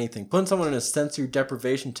won't do anything. Putting someone in a sensory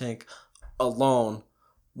deprivation tank alone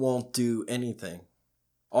won't do anything.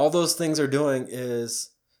 All those things are doing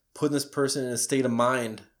is putting this person in a state of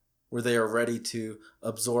mind where they are ready to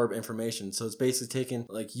absorb information. So it's basically taking,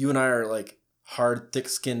 like, you and I are like hard,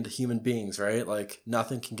 thick-skinned human beings, right? Like,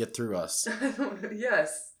 nothing can get through us.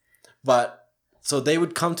 Yes. But, so they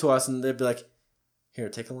would come to us and they'd be like, here,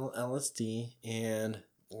 take a little LSD and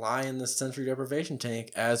lie in this sensory deprivation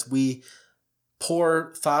tank as we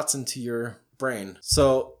pour thoughts into your brain.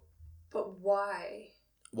 So... But why?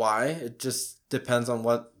 Why? It just depends on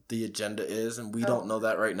what the agenda is, and we don't know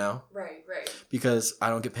that right now. Right. Because I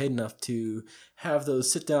don't get paid enough to have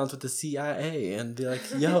those sit downs with the CIA and be like,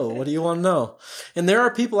 yo, what do you want to know? And there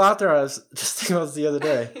are people out there, I was just thinking about this the other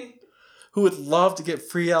day, who would love to get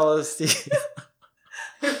free LSD.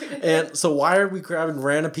 And so why are we grabbing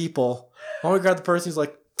random people? Why don't we grab the person who's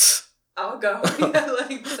like, I'll go.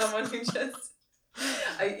 Like someone who just,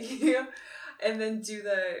 and then do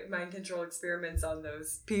the mind control experiments on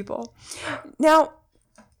those people. Now,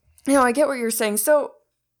 I get what you're saying. So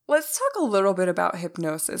let's talk a little bit about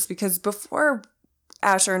hypnosis, because before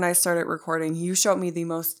Asher and I started recording, you showed me the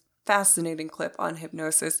most fascinating clip on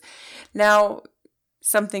hypnosis. Now,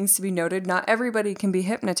 some things to be noted, not everybody can be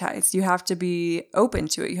hypnotized. You have to be open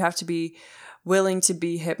to it. You have to be willing to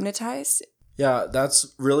be hypnotized. yeah,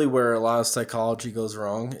 that's really where a lot of psychology goes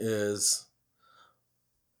wrong, is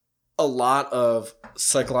a lot of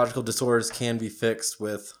psychological disorders can be fixed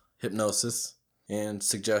with hypnosis and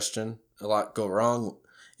suggestion. A lot go wrong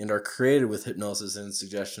and are created with hypnosis and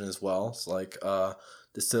suggestion as well. It's like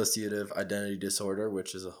dissociative identity disorder,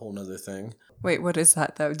 which is a whole nother thing. Wait, what is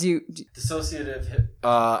that though? Dissociative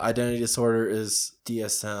identity disorder is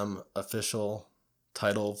DSM official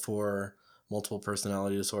title for multiple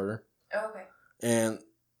personality disorder. Oh, okay. And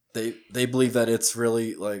they believe that it's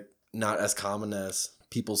really like not as common as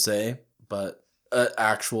people say, but an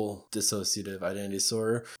actual dissociative identity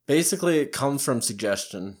disorder. Basically, it comes from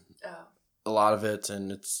suggestion. Oh. A lot of it,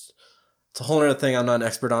 and it's a whole other thing I'm not an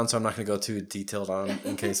expert on, so I'm not going to go too detailed on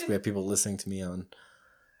in case we have people listening to me on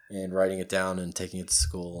and writing it down and taking it to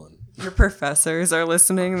school. And your professors are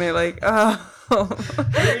listening. They're like, oh,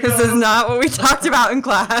 this is not what we talked about in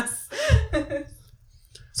class.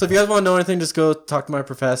 So if you guys want to know anything, just go talk to my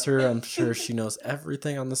professor. I'm sure she knows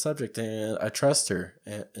everything on the subject, and I trust her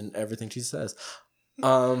in everything she says.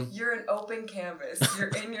 You're an open canvas. You're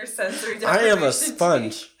in your sensory deprivation. I am a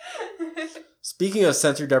sponge. Speaking of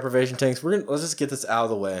sensory deprivation tanks, let's just get this out of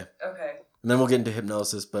the way. Okay. And then we'll get into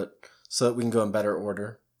hypnosis, but so that we can go in better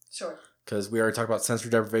order. Sure. Because we already talked about sensory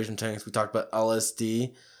deprivation tanks. We talked about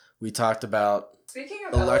LSD. We talked about Speaking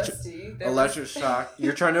of LSD, electric shock.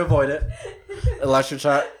 You're trying to avoid it. Electric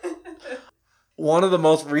shock. One of the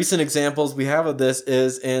most recent examples we have of this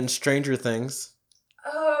is in Stranger Things.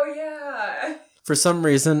 Oh, yeah. For some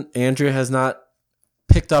reason, Andrea has not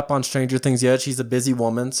picked up on Stranger Things yet. She's a busy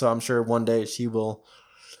woman, so I'm sure one day she will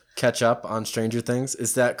catch up on Stranger Things.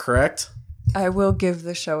 Is that correct? I will give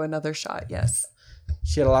the show another shot, yes.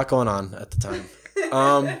 She had a lot going on at the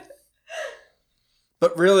time.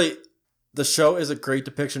 But really, the show is a great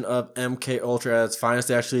depiction of MK Ultra at its finest.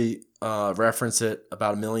 They actually reference it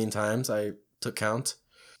about 1 million times. I took count.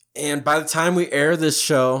 And by the time we air this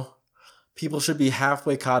show, people should be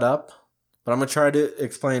halfway caught up. But I'm going to try to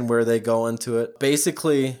explain where they go into it.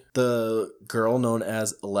 Basically, the girl known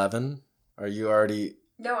as 11. Are you already...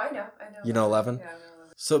 No, I know. You know 11? Yeah, I know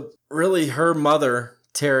 11. So really, her mother,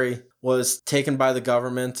 Terry, was taken by the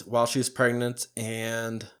government while she was pregnant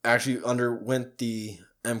and actually underwent the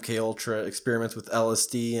MK Ultra experiments with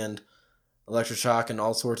LSD and electroshock and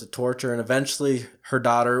all sorts of torture. And eventually, her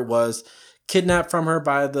daughter was kidnapped from her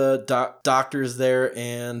by the doctors there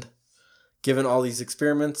and given all these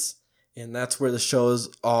experiments. And that's where the show is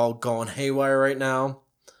all going haywire right now.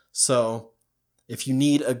 So if you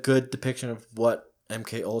need a good depiction of what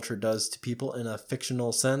MK Ultra does to people in a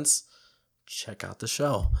fictional sense, check out the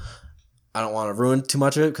show. I don't want to ruin too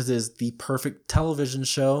much of it because it is the perfect television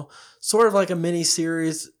show. Sort of like a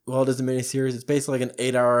mini-series. Well, it is a mini-series. It's basically like an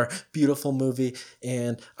 8-hour beautiful movie.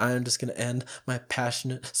 And I'm just going to end my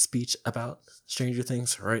passionate speech about Stranger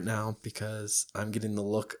Things right now because I'm getting the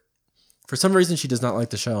look. For some reason, she does not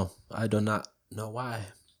like the show. I do not know why.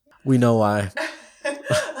 We know why.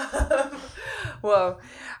 Whoa.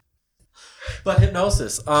 But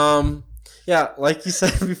hypnosis. Yeah, like you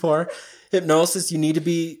said before, hypnosis, you need to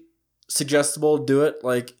be suggestible, do it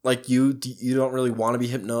like you don't really want to be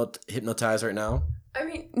hypnotized right now. I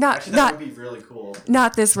mean, Actually, that would be really cool.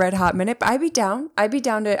 Not this red hot minute, but I'd be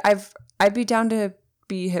down to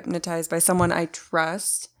be hypnotized by someone I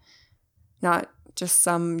trust, not just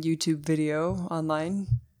some YouTube video online.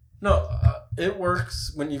 No, it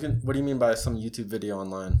works when you can. What do you mean by some YouTube video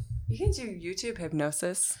online? You can do YouTube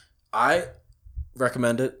hypnosis. I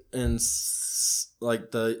recommend it in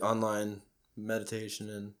like the online meditation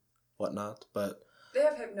and whatnot, but they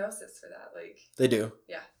have hypnosis for that. Like they do.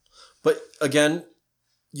 Yeah. But again,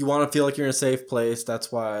 you want to feel like you're in a safe place.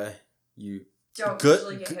 That's why you don't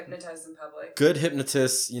usually get hypnotized in public. Good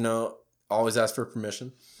hypnotists, always ask for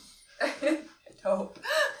permission. Dope.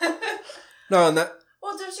 No, and that.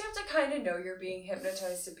 Well, don't you have to kind of know you're being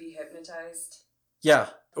hypnotized to be hypnotized? Yeah,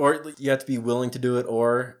 Or you have to be willing to do it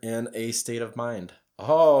or in a state of mind.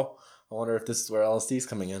 Oh, I wonder if this is where LSD is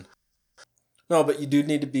coming in. No, but you do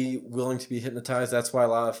need to be willing to be hypnotized. That's why a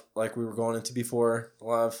lot of, like we were going into before, a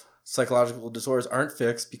lot of psychological disorders aren't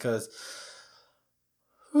fixed because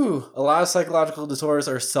a lot of psychological disorders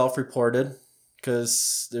are self-reported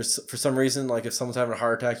because there's, for some reason, like if someone's having a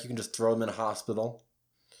heart attack, you can just throw them in a hospital.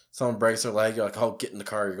 Someone breaks their leg, you're like, oh, get in the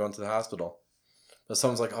car, you're going to the hospital. But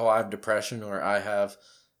someone's like, oh, I have depression or I have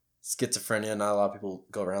schizophrenia. Not a lot of people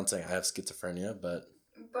go around saying I have schizophrenia, but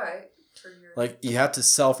like you have to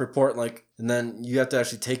self-report, like, and then you have to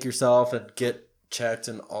actually take yourself and get checked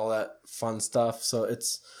and all that fun stuff. So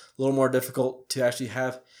it's a little more difficult to actually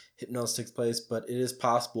have hypnosis take place, but it is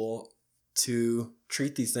possible to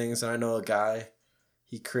treat these things. And I know a guy,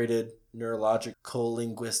 he created neurological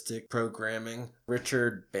linguistic programming,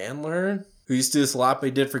 Richard Bandler, who used to do this a lot, but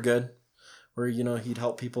he did it for good, where, you know, he'd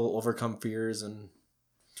help people overcome fears and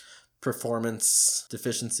performance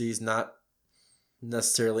deficiencies, not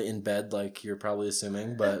necessarily in bed like you're probably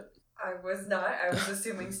assuming, but I was not. I was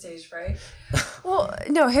assuming stage fright. Well,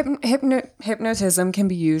 no, hypnotism can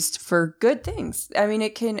be used for good things. I mean,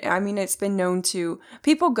 it's been known to,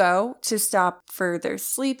 people go to stop for their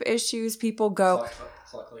sleep issues. People go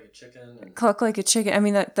cluck like a chicken. Cluck like a chicken. I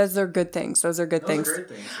mean, those are good things. Those are good things. Those are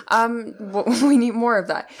great things. Well, we need more of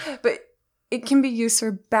that. But it can be used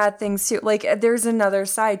for bad things too. Like there's another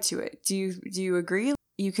side to it. Do you agree?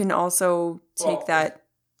 You can also take that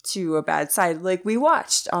to a bad side, like we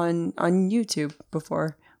watched on YouTube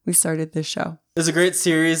before we started this show. There's a great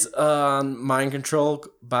series on mind control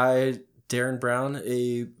by Darren Brown,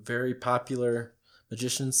 a very popular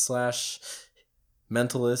magician /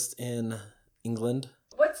 mentalist in England.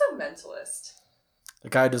 What's a mentalist? The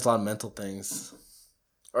guy does a lot of mental things.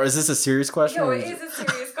 Or is this a serious question? No, it is a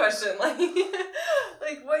serious question. Like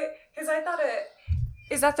what? Because I thought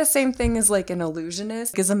is that the same thing as like an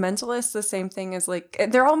illusionist? Is a mentalist the same thing as like,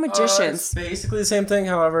 they're all magicians? It's basically the same thing.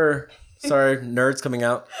 However, sorry, nerds coming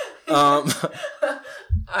out.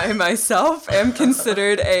 I myself am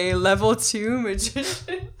considered a level 2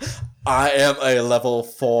 magician. I am a level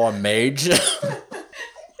 4 mage.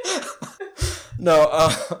 No,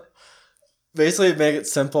 basically make it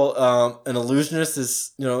simple. An illusionist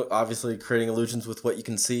is, you know, obviously creating illusions with what you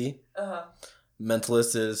can see. Uh-huh.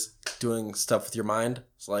 Mentalist is doing stuff with your mind.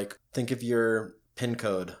 It's like, think of your PIN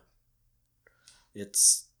code.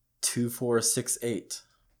 It's 2468.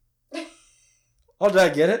 Oh, did I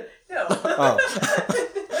get it? No. Oh.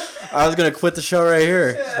 I was going to quit the show right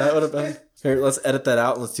here. Yeah. That would have been... Here, let's edit that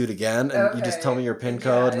out and let's do it again. And okay. You just tell me your PIN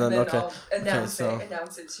code and then okay. I'll announce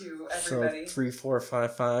it to everybody. So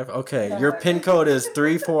 3455. Okay, yeah, your PIN code is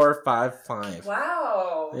 3455.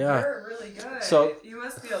 Wow. Yeah. You're really good. So you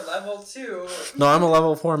must be a level 2. No, I'm a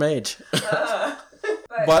level 4 mage.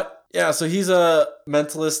 But yeah, so he's a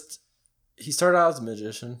mentalist. He started out as a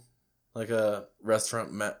magician, like a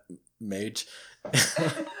restaurant mage.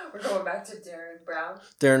 We're going back to Darren Brown.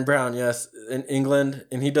 Darren Brown, yes, in England,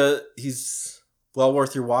 and he's well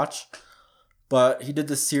worth your watch. But he did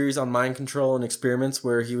this series on mind control and experiments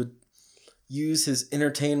where he would use his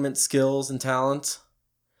entertainment skills and talents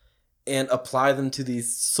and apply them to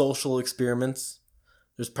these social experiments.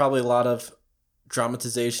 There's probably a lot of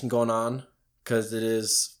dramatization going on because it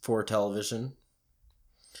is for television.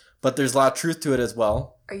 But there's a lot of truth to it as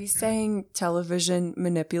well. Are you saying television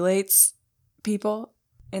manipulates people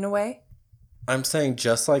in a way? I'm saying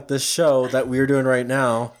just like this show that we're doing right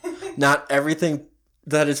now, not everything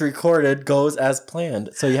that is recorded goes as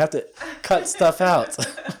planned. So you have to cut stuff out.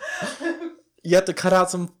 You have to cut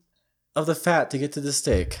out some of the fat to get to the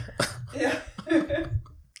steak. Yeah.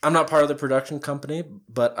 I'm not part of the production company,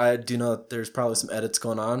 but I do know that there's probably some edits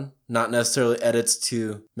going on. Not necessarily edits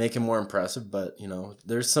to make him more impressive, but, you know,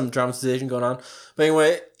 there's some dramatization going on. But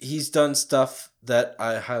anyway, he's done stuff that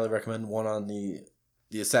I highly recommend. One on the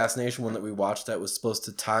assassination, one that we watched that was supposed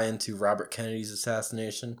to tie into Robert Kennedy's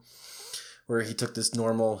assassination, where he took this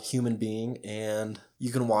normal human being, and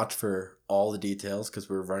you can watch for all the details because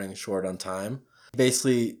we're running short on time.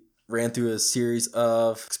 Basically ran through a series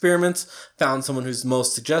of experiments, found someone who's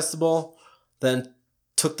most suggestible, then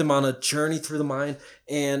took them on a journey through the mind,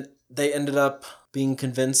 and they ended up being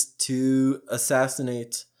convinced to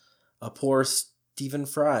assassinate a poor Stephen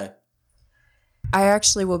Fry. I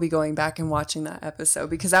actually will be going back and watching that episode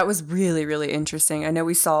because that was really, really interesting. I know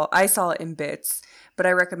I saw it in bits, but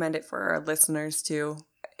I recommend it for our listeners too.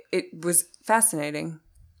 It was fascinating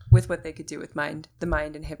with what they could do with the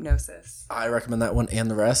mind and hypnosis. I recommend that one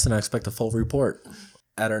and the rest, and I expect a full report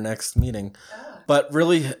at our next meeting. But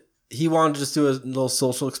really, he wanted to just do a little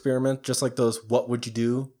social experiment, just like those "What would you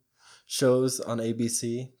do?" shows on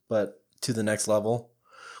ABC, but to the next level,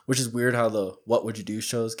 which is weird how the What Would You Do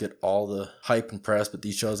shows get all the hype and press, but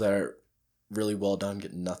these shows that are really well done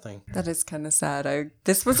get nothing. That is kind of sad.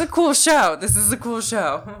 This was a cool show. This is a cool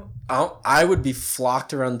show. I would be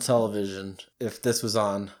flocked around television if this was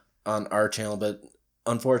on our channel, but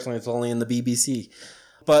unfortunately it's only in the BBC.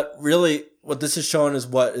 But really, what this is showing is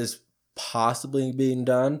what is possibly being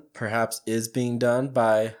done, perhaps is being done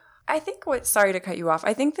by... I think sorry to cut you off.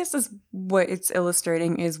 I think this is what it's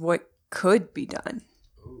illustrating is what could be done.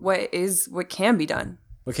 What can be done.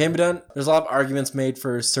 What can be done? There's a lot of arguments made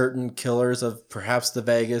for certain killers of perhaps the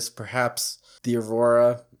Vegas, perhaps the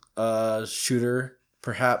Aurora shooter,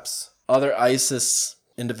 perhaps other ISIS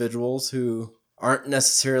individuals who aren't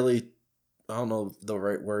necessarily, I don't know the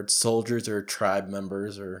right word, soldiers or tribe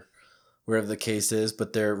members or wherever the case is,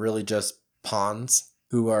 but they're really just pawns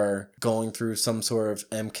who are going through some sort of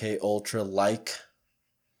MK Ultra like.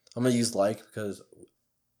 I'm going to use like because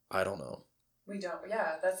I don't know.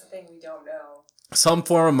 That's the thing, we don't know. Some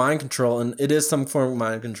form of mind control, and it is some form of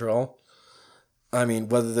mind control. I mean,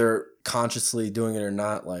 whether they're consciously doing it or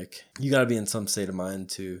not, like, you gotta be in some state of mind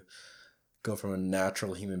to go from a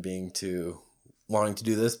natural human being to wanting to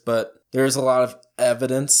do this, but there's a lot of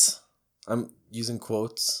evidence, I'm using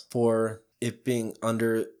quotes, for it being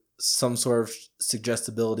under some sort of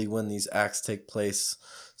suggestibility when these acts take place,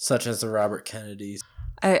 such as the Robert Kennedys.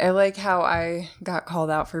 I like how I got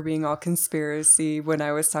called out for being all conspiracy when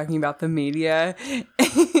I was talking about the media.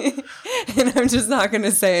 And I'm just not going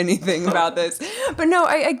to say anything about this. But no,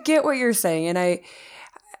 I get what you're saying. And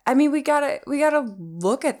I mean, we gotta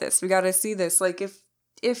look at this. We gotta see this. Like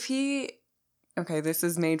if he, okay, this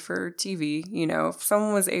is made for TV, you know, if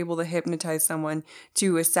someone was able to hypnotize someone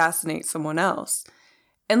to assassinate someone else,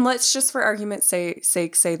 and let's just for argument's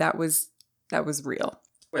sake say that was real.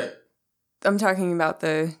 Wait. I'm talking about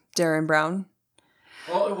the Darren Brown.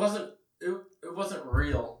 Well, it wasn't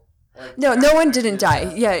real. Like, no one didn't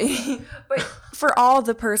die. Yeah. But for all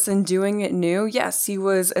the person doing it knew, yes, he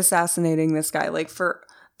was assassinating this guy. Like for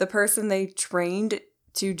the person they trained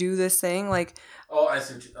to do this thing, like, oh, I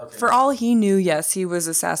see. Okay. For all he knew, yes, he was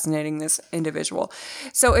assassinating this individual.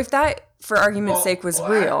 So if that, for argument's sake, was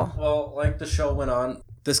real. Like the show went on,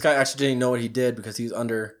 this guy actually didn't know what he did because he was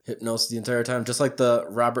under hypnosis the entire time, just like the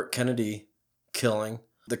Robert Kennedy killing.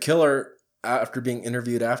 The killer, after being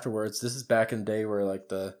interviewed afterwards, this is back in the day where like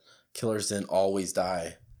the killers didn't always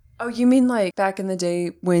die. Oh, you mean like back in the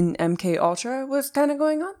day when MK Ultra was kind of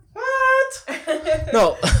going on? What?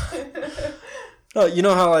 No. No, you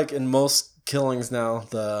know how like in most killings now,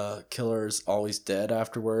 the killer's always dead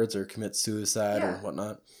afterwards or commit suicide or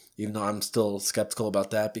whatnot? Even though I'm still skeptical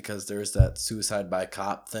about that because there's that suicide by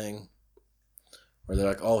cop thing where they're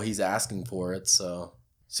like, oh, he's asking for it, so...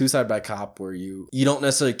 Suicide by cop, where you don't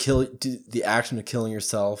necessarily do the action of killing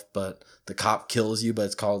yourself, but the cop kills you, but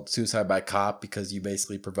it's called suicide by cop because you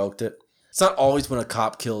basically provoked it. It's not always when a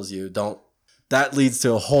cop kills you. That leads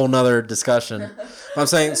to a whole nother discussion. I'm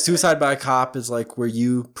saying suicide by cop is like where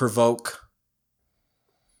you provoke.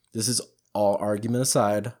 This is all argument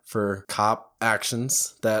aside for cop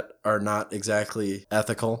actions that are not exactly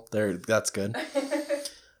ethical. That's good.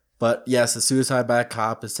 But yes, a suicide by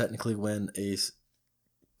cop is technically when a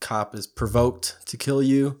cop is provoked to kill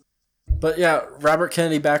you. But yeah, Robert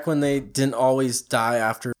Kennedy, back when they didn't always die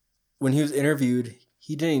after, when he was interviewed,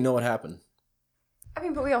 he didn't even know what happened. I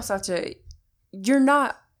mean, but we also have to, he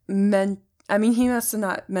must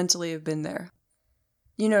not mentally have been there.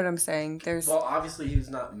 You know what I'm saying? Well, obviously he was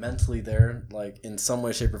not mentally there, like in some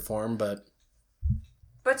way, shape, or form, but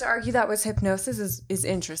to argue that was hypnosis is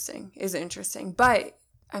interesting. But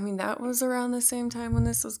I mean, that was around the same time when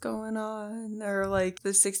this was going on, or like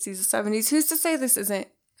the 60s or 70s. Who's to say this isn't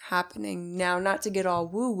happening now? Not to get all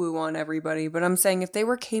woo-woo on everybody, but I'm saying if they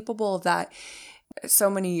were capable of that so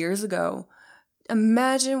many years ago,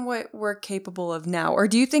 imagine what we're capable of now. Or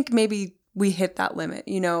do you think maybe we hit that limit?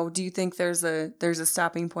 You know, do you think there's a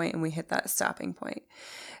stopping point and we hit that stopping point?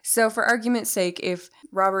 So for argument's sake, if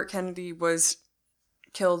Robert Kennedy was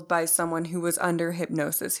killed by someone who was under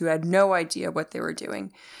hypnosis, who had no idea what they were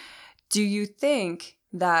doing, do you think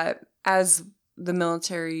that as the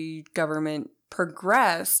military government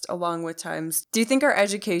progressed along with times, do you think our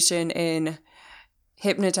education in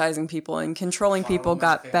hypnotizing people and controlling people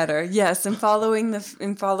got better? Yes, and following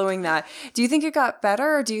that. Do you think it got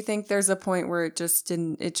better, or do you think there's a point where it just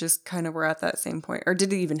kind of we're at that same point? Or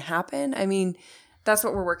did it even happen? I mean, that's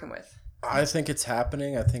what we're working with. I think it's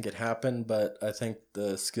happening. I think it happened, but I think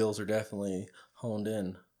the skills are definitely honed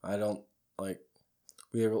in. I don't like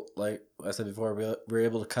I said before, we're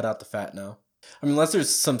able to cut out the fat now. I mean, unless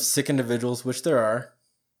there's some sick individuals, which there are,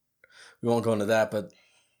 we won't go into that, but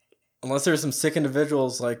unless there's some sick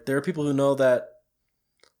individuals, like there are people who know that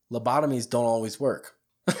lobotomies don't always work.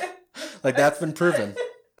 Like that's been proven.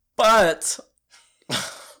 But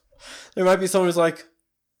there might be someone who's like,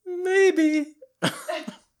 maybe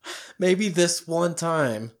this one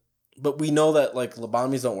time. But we know that like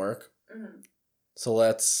lobotomies don't work. Mm-hmm. So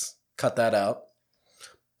let's cut that out.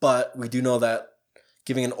 But we do know that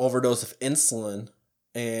giving an overdose of insulin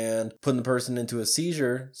and putting the person into a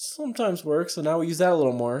seizure sometimes works. So now we use that a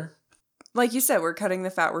little more. Like you said, we're cutting the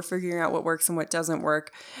fat. We're figuring out what works and what doesn't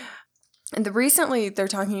work. And recently they're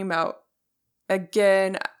talking about,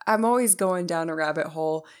 again, I'm always going down a rabbit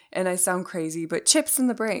hole and I sound crazy, but chips in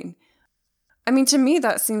the brain. I mean, to me,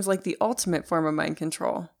 that seems like the ultimate form of mind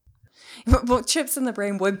control. Well, chips in the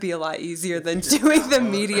brain would be a lot easier than doing the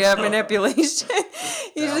media manipulation.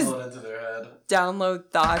 You just into their head. Download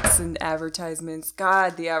thoughts and advertisements.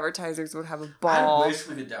 God, the advertisers would have a ball. I wish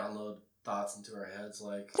we could download thoughts into our heads.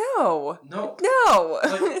 Like No.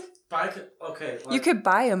 Like, okay. Like, You could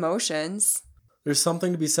buy emotions. There's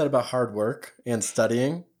something to be said about hard work and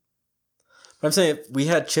studying. I'm saying if we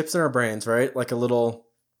had chips in our brains, right? Like a little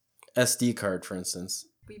SD card, for instance.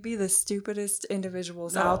 We'd be the stupidest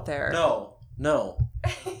individuals out there. No.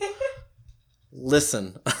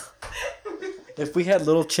 Listen. If we had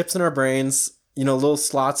little chips in our brains, little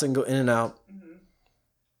slots and go in and out,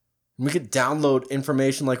 we could download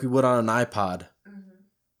information like we would on an iPod. Mm-hmm.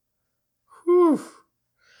 Whew.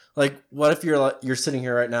 Like, what if you're sitting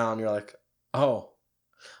here right now and you're like, oh,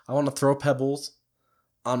 I want to throw pebbles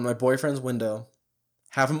on my boyfriend's window,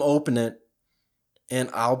 have him open it, and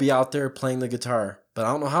I'll be out there playing the guitar. But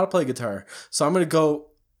I don't know how to play guitar. So I'm going to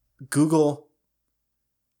go Google.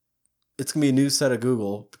 It's going to be a new set of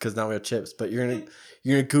Google because now we have chips. But you're going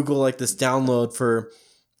to Google like this download for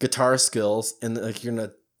guitar skills. And like you're going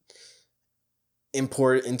to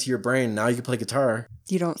import it into your brain. Now you can play guitar.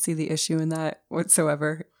 You don't see the issue in that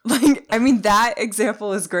whatsoever. Like, I mean, that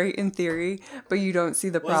example is great in theory, but you don't see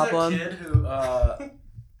the problem. Was that kid who...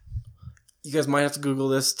 you guys might have to Google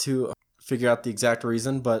this to... figure out the exact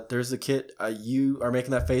reason, but there's a kid, you are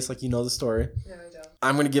making that face like you know the story. No, I don't.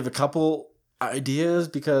 I'm going to give a couple ideas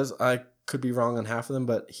because I could be wrong on half of them,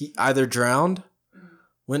 but he either drowned,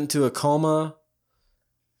 went into a coma,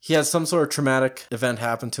 he had some sort of traumatic event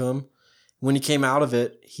happen to him. When he came out of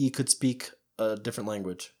it, he could speak a different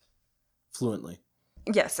language fluently.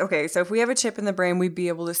 Yes, okay, so if we have a chip in the brain, we'd be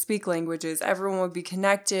able to speak languages. Everyone would be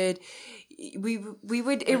connected.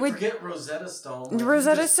 Forget Rosetta Stone.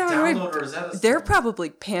 Rosetta Stone. Rosetta Stone. They're probably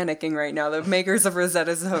panicking right now. The makers of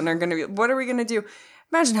Rosetta Stone are going to be, what are we going to do?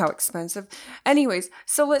 Imagine how expensive. Anyways,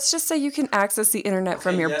 so let's just say you can access the internet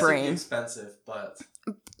from your brain. It's expensive, but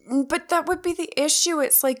that would be the issue.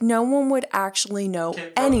 It's like no one would actually know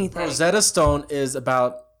anything. Rosetta Stone is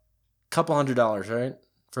about a couple $100, right?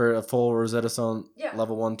 For a full Rosetta Stone,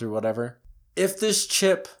 level 1 through whatever. If this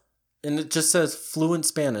chip, and it just says fluent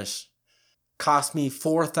Spanish, cost me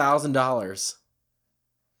 $4,000,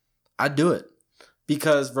 I'd do it.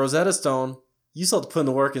 Because Rosetta Stone, you still have to put in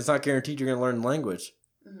the work. It's not guaranteed you're going to learn the language.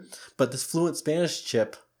 Mm-hmm. But this fluent Spanish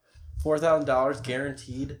chip, $4,000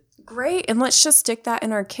 guaranteed. Great. And let's just stick that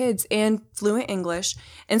in our kids and fluent English.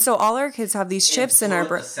 And so all our kids have these chips in our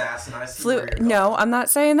brain. No, I'm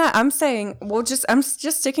not saying that. I'm saying I'm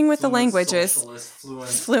just sticking with the languages.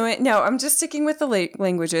 Fluent. No, I'm just sticking with the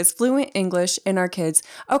languages. Fluent English in our kids.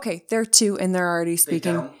 Okay, they're 2 and they're already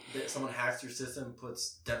speaking. Someone hacks your system and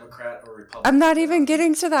puts Democrat or Republican. I'm not even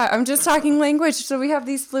getting to that. I'm just talking language. So we have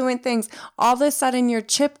these fluent things. All of a sudden your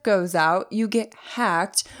chip goes out. You get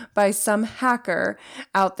hacked by some hacker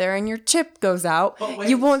out there and your chip goes out.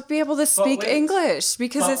 You won't be able to speak English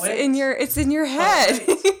because it's in your head.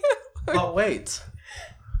 But wait,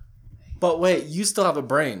 you still have a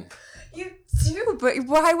brain. You do, but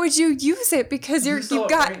why would you use it? Because you've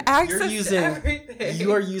got access to everything.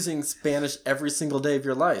 You are using Spanish every single day of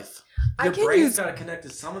your life. Your brain's got to connect to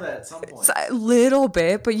some of that at some point. A little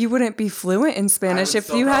bit, but you wouldn't be fluent in Spanish if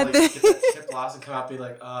you had the get that chip lost and come out and be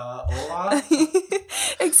like, hola.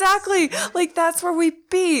 Exactly. Like that's where we'd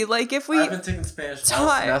be. Like if we I've been taking Spanish all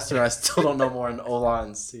semester and I still don't know more than hola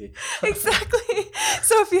and si. Exactly.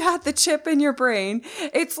 So if you had the chip in your brain,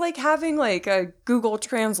 it's like having like a Google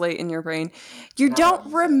Translate in your brain. You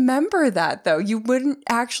don't remember that though. You wouldn't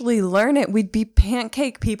actually learn it. We'd be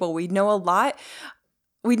pancake people. We'd know a lot.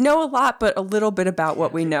 We know a lot, but a little bit about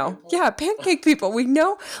what we know. Yeah, pancake people. We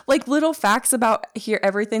know like little facts about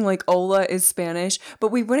everything like hola is Spanish,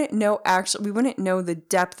 but we wouldn't know the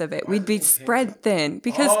depth of it. We'd be spread thin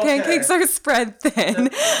because pancakes are spread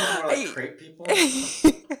thin. Like crepe people?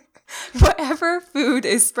 Whatever food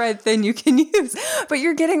is spread thin, you can use. But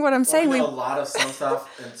you're getting what I'm saying. We know a lot of some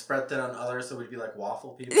stuff and spread thin on others, so we'd be like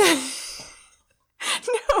waffle people.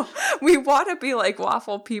 No, we want to be like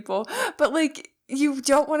waffle people, but like you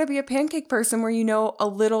don't want to be a pancake person where you know a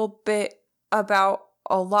little bit about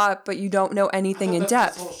a lot, but you don't know anything in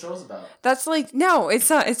depth. That's what this whole show's about. That's like, no, it's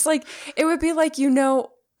not. It's like, it would be like, you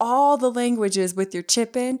know, all the languages with your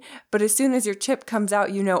chip in, but as soon as your chip comes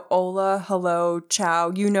out, you know, hola, hello,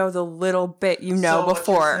 ciao, you know the little bit you know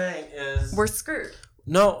before. What you're saying is... We're screwed.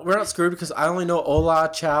 No, we're not screwed because I only know hola,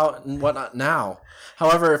 ciao, and whatnot now.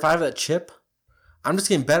 However, if I have that chip, I'm just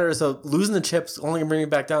getting better, so losing the chip's only going to bring me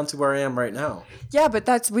back down to where I am right now. Yeah, but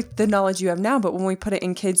that's with the knowledge you have now. But when we put it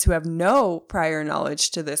in kids who have no prior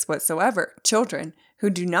knowledge to this whatsoever, children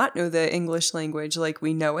who do not know the English language like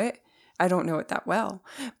we know it, I don't know it that well,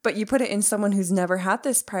 but you put it in someone who's never had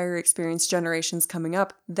this prior experience, generations coming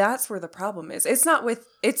up, that's where the problem is. It's not with,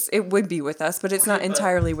 it would be with us, but it's not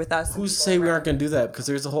entirely with us. Who's to say we aren't going to do that? Because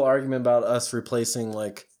there's a whole argument about us replacing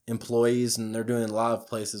like employees, and they're doing a lot of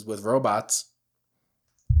places with robots.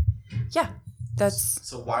 Yeah, that's...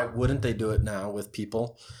 So why wouldn't they do it now with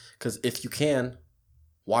people? Because if you can,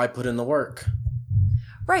 why put in the work?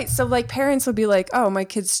 Right. So like parents would be like, oh, my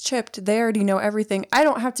kid's chipped. They already know everything. I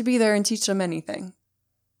don't have to be there and teach them anything.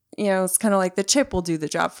 You know, it's kind of like the chip will do the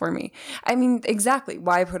job for me. I mean, exactly.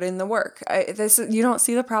 Why put in the work? You don't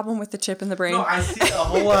see the problem with the chip in the brain? No, I see a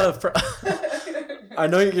whole lot of... I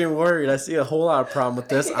know you're getting worried. I see a whole lot of problem with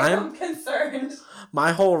this. I'm concerned.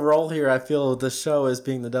 My whole role here, I feel the show is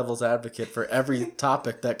being the devil's advocate for every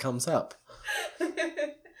topic that comes up.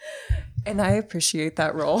 And I appreciate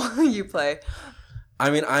that role you play. I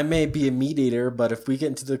mean, I may be a meat eater, but if we get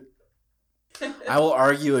into the... I will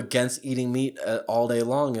argue against eating meat all day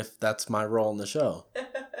long if that's my role in the show.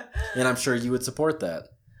 And I'm sure you would support that.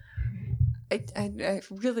 I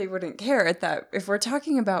really wouldn't care at that. If we're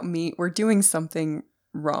talking about meat, we're doing something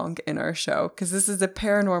wrong in our show because this is a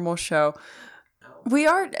paranormal show.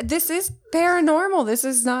 This is paranormal. This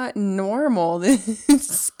is not normal. This is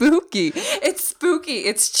spooky. It's spooky.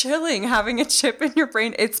 It's chilling having a chip in your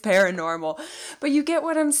brain. It's paranormal. But you get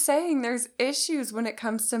what I'm saying. There's issues when it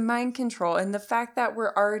comes to mind control and the fact that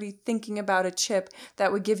we're already thinking about a chip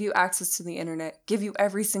that would give you access to the internet, give you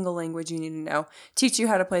every single language you need to know, teach you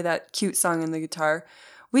how to play that cute song on the guitar.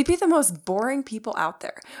 We'd be the most boring people out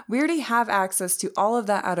there. We already have access to all of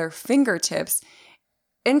that at our fingertips.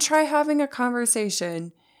 And try having a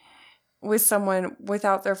conversation with someone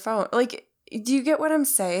without their phone. Like, do you get what I'm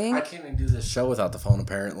saying? I can't even do this show without the phone,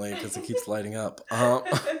 apparently, because it keeps lighting up.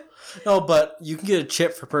 No, but you can get a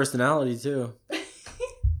chip for personality, too.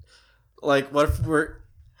 Like, what if we're...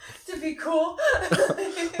 To be cool?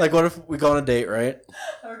 Like, what if we go on a date, right?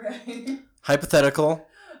 Okay. Hypothetical.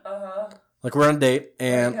 Uh-huh. Like, we're on a date,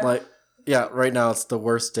 and, like... Yeah, right now it's the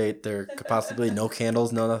worst date there could possibly. No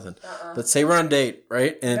candles, no nothing. But say we're on a date,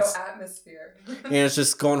 right? And no atmosphere. And it's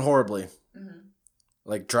just going horribly. Mm-hmm.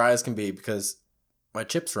 Like dry as can be because my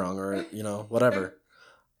chip's wrong or, whatever.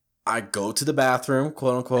 I go to the bathroom,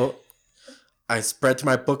 quote unquote. I spread to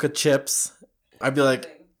my book of chips. I'd be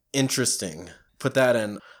like, interesting. Put that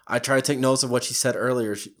in. I try to take notes of what she said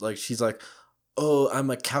earlier. She's like, oh,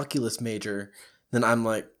 I'm a calculus major. Then I'm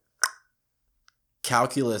like,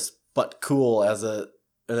 calculus but cool as an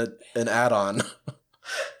add-on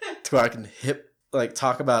to where I can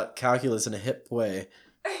talk about calculus in a hip way.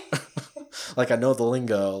 Like I know the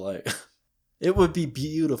lingo. Like it would be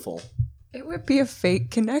beautiful. It would be a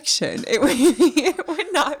fake connection. It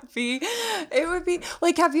would not be. It would be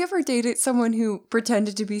like, have you ever dated someone who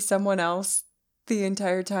pretended to be someone else the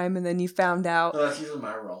entire time and then you found out? No, that's usually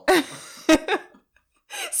my role.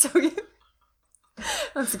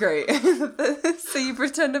 That's great. So you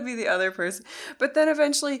pretend to be the other person, but then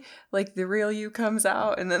eventually, like the real you comes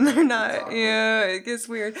out, and then they're not. Yeah, it gets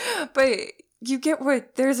weird. But you get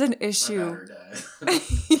what? There's an issue. My battery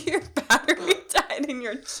died. Your battery died in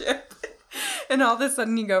your chip, and all of a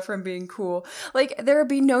sudden you go from being cool. Like there would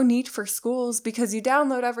be no need for schools because you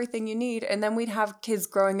download everything you need, and then we'd have kids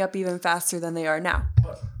growing up even faster than they are now.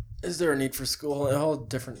 Is there a need for school? All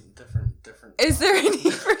different. Is there a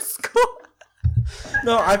need for school?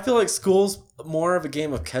 No, I feel like school's more of a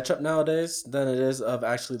game of catch-up nowadays than it is of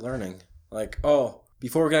actually learning. Like, oh,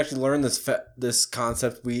 before we can actually learn this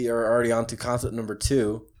concept, we are already on to concept number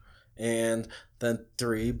 2, and then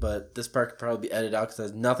 3, but this part could probably be edited out because it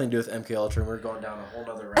has nothing to do with MK Ultra, and we're going down a whole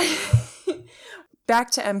other rabbit hole. Back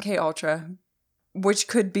to MK Ultra, which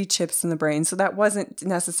could be chips in the brain, so that wasn't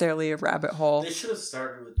necessarily a rabbit hole. They should have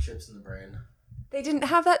started with chips in the brain. They didn't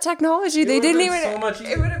have that technology. They didn't even. So much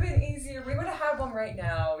easier. It would have been easier. We would have had one right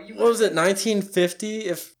now. What was it? 1950?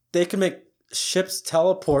 If they can make ships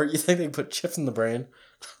teleport. You think they put chips in the brain?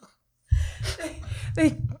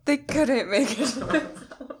 They couldn't make it.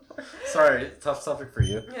 Sorry, tough topic for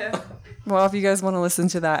you. Yeah. Well, if you guys want to listen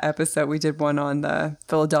to that episode, we did one on the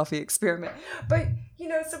Philadelphia experiment. But,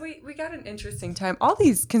 so we got an interesting time. All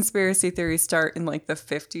these conspiracy theories start in like the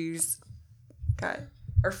 50s. God.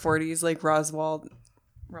 Or 40s, like Roswell.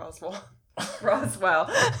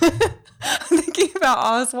 I'm thinking about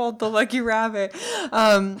Oswald the Lucky Rabbit.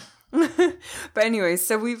 But anyway,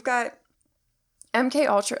 so we've got MK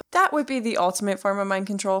Ultra. That would be the ultimate form of mind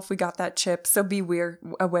control if we got that chip. So be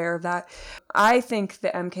aware of that. I think the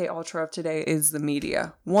MK Ultra of today is the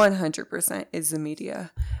media. 100% is the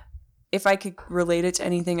media. If I could relate it to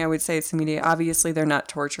anything, I would say it's the media. Obviously, they're not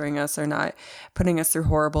torturing us. They're not putting us through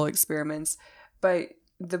horrible experiments. But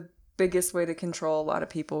the biggest way to control a lot of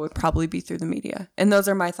people would probably be through the media. And those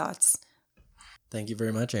are my thoughts. Thank you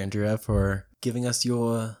very much, Andrea, for giving us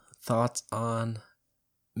your thoughts on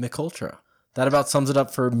MK Ultra. That about sums it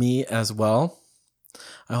up for me as well.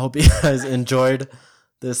 I hope you guys enjoyed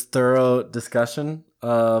this thorough discussion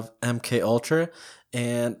of MK Ultra,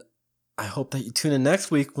 and I hope that you tune in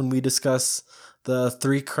next week when we discuss the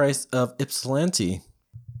Three Christs of Ypsilanti.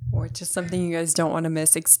 Or just something you guys don't want to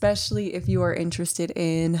miss, especially if you are interested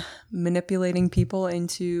in manipulating people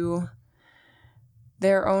into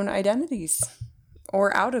their own identities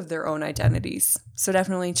or out of their own identities. So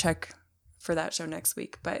definitely check for that show next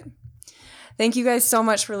week. But thank you guys so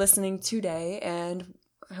much for listening today, and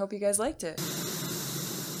I hope you guys liked it.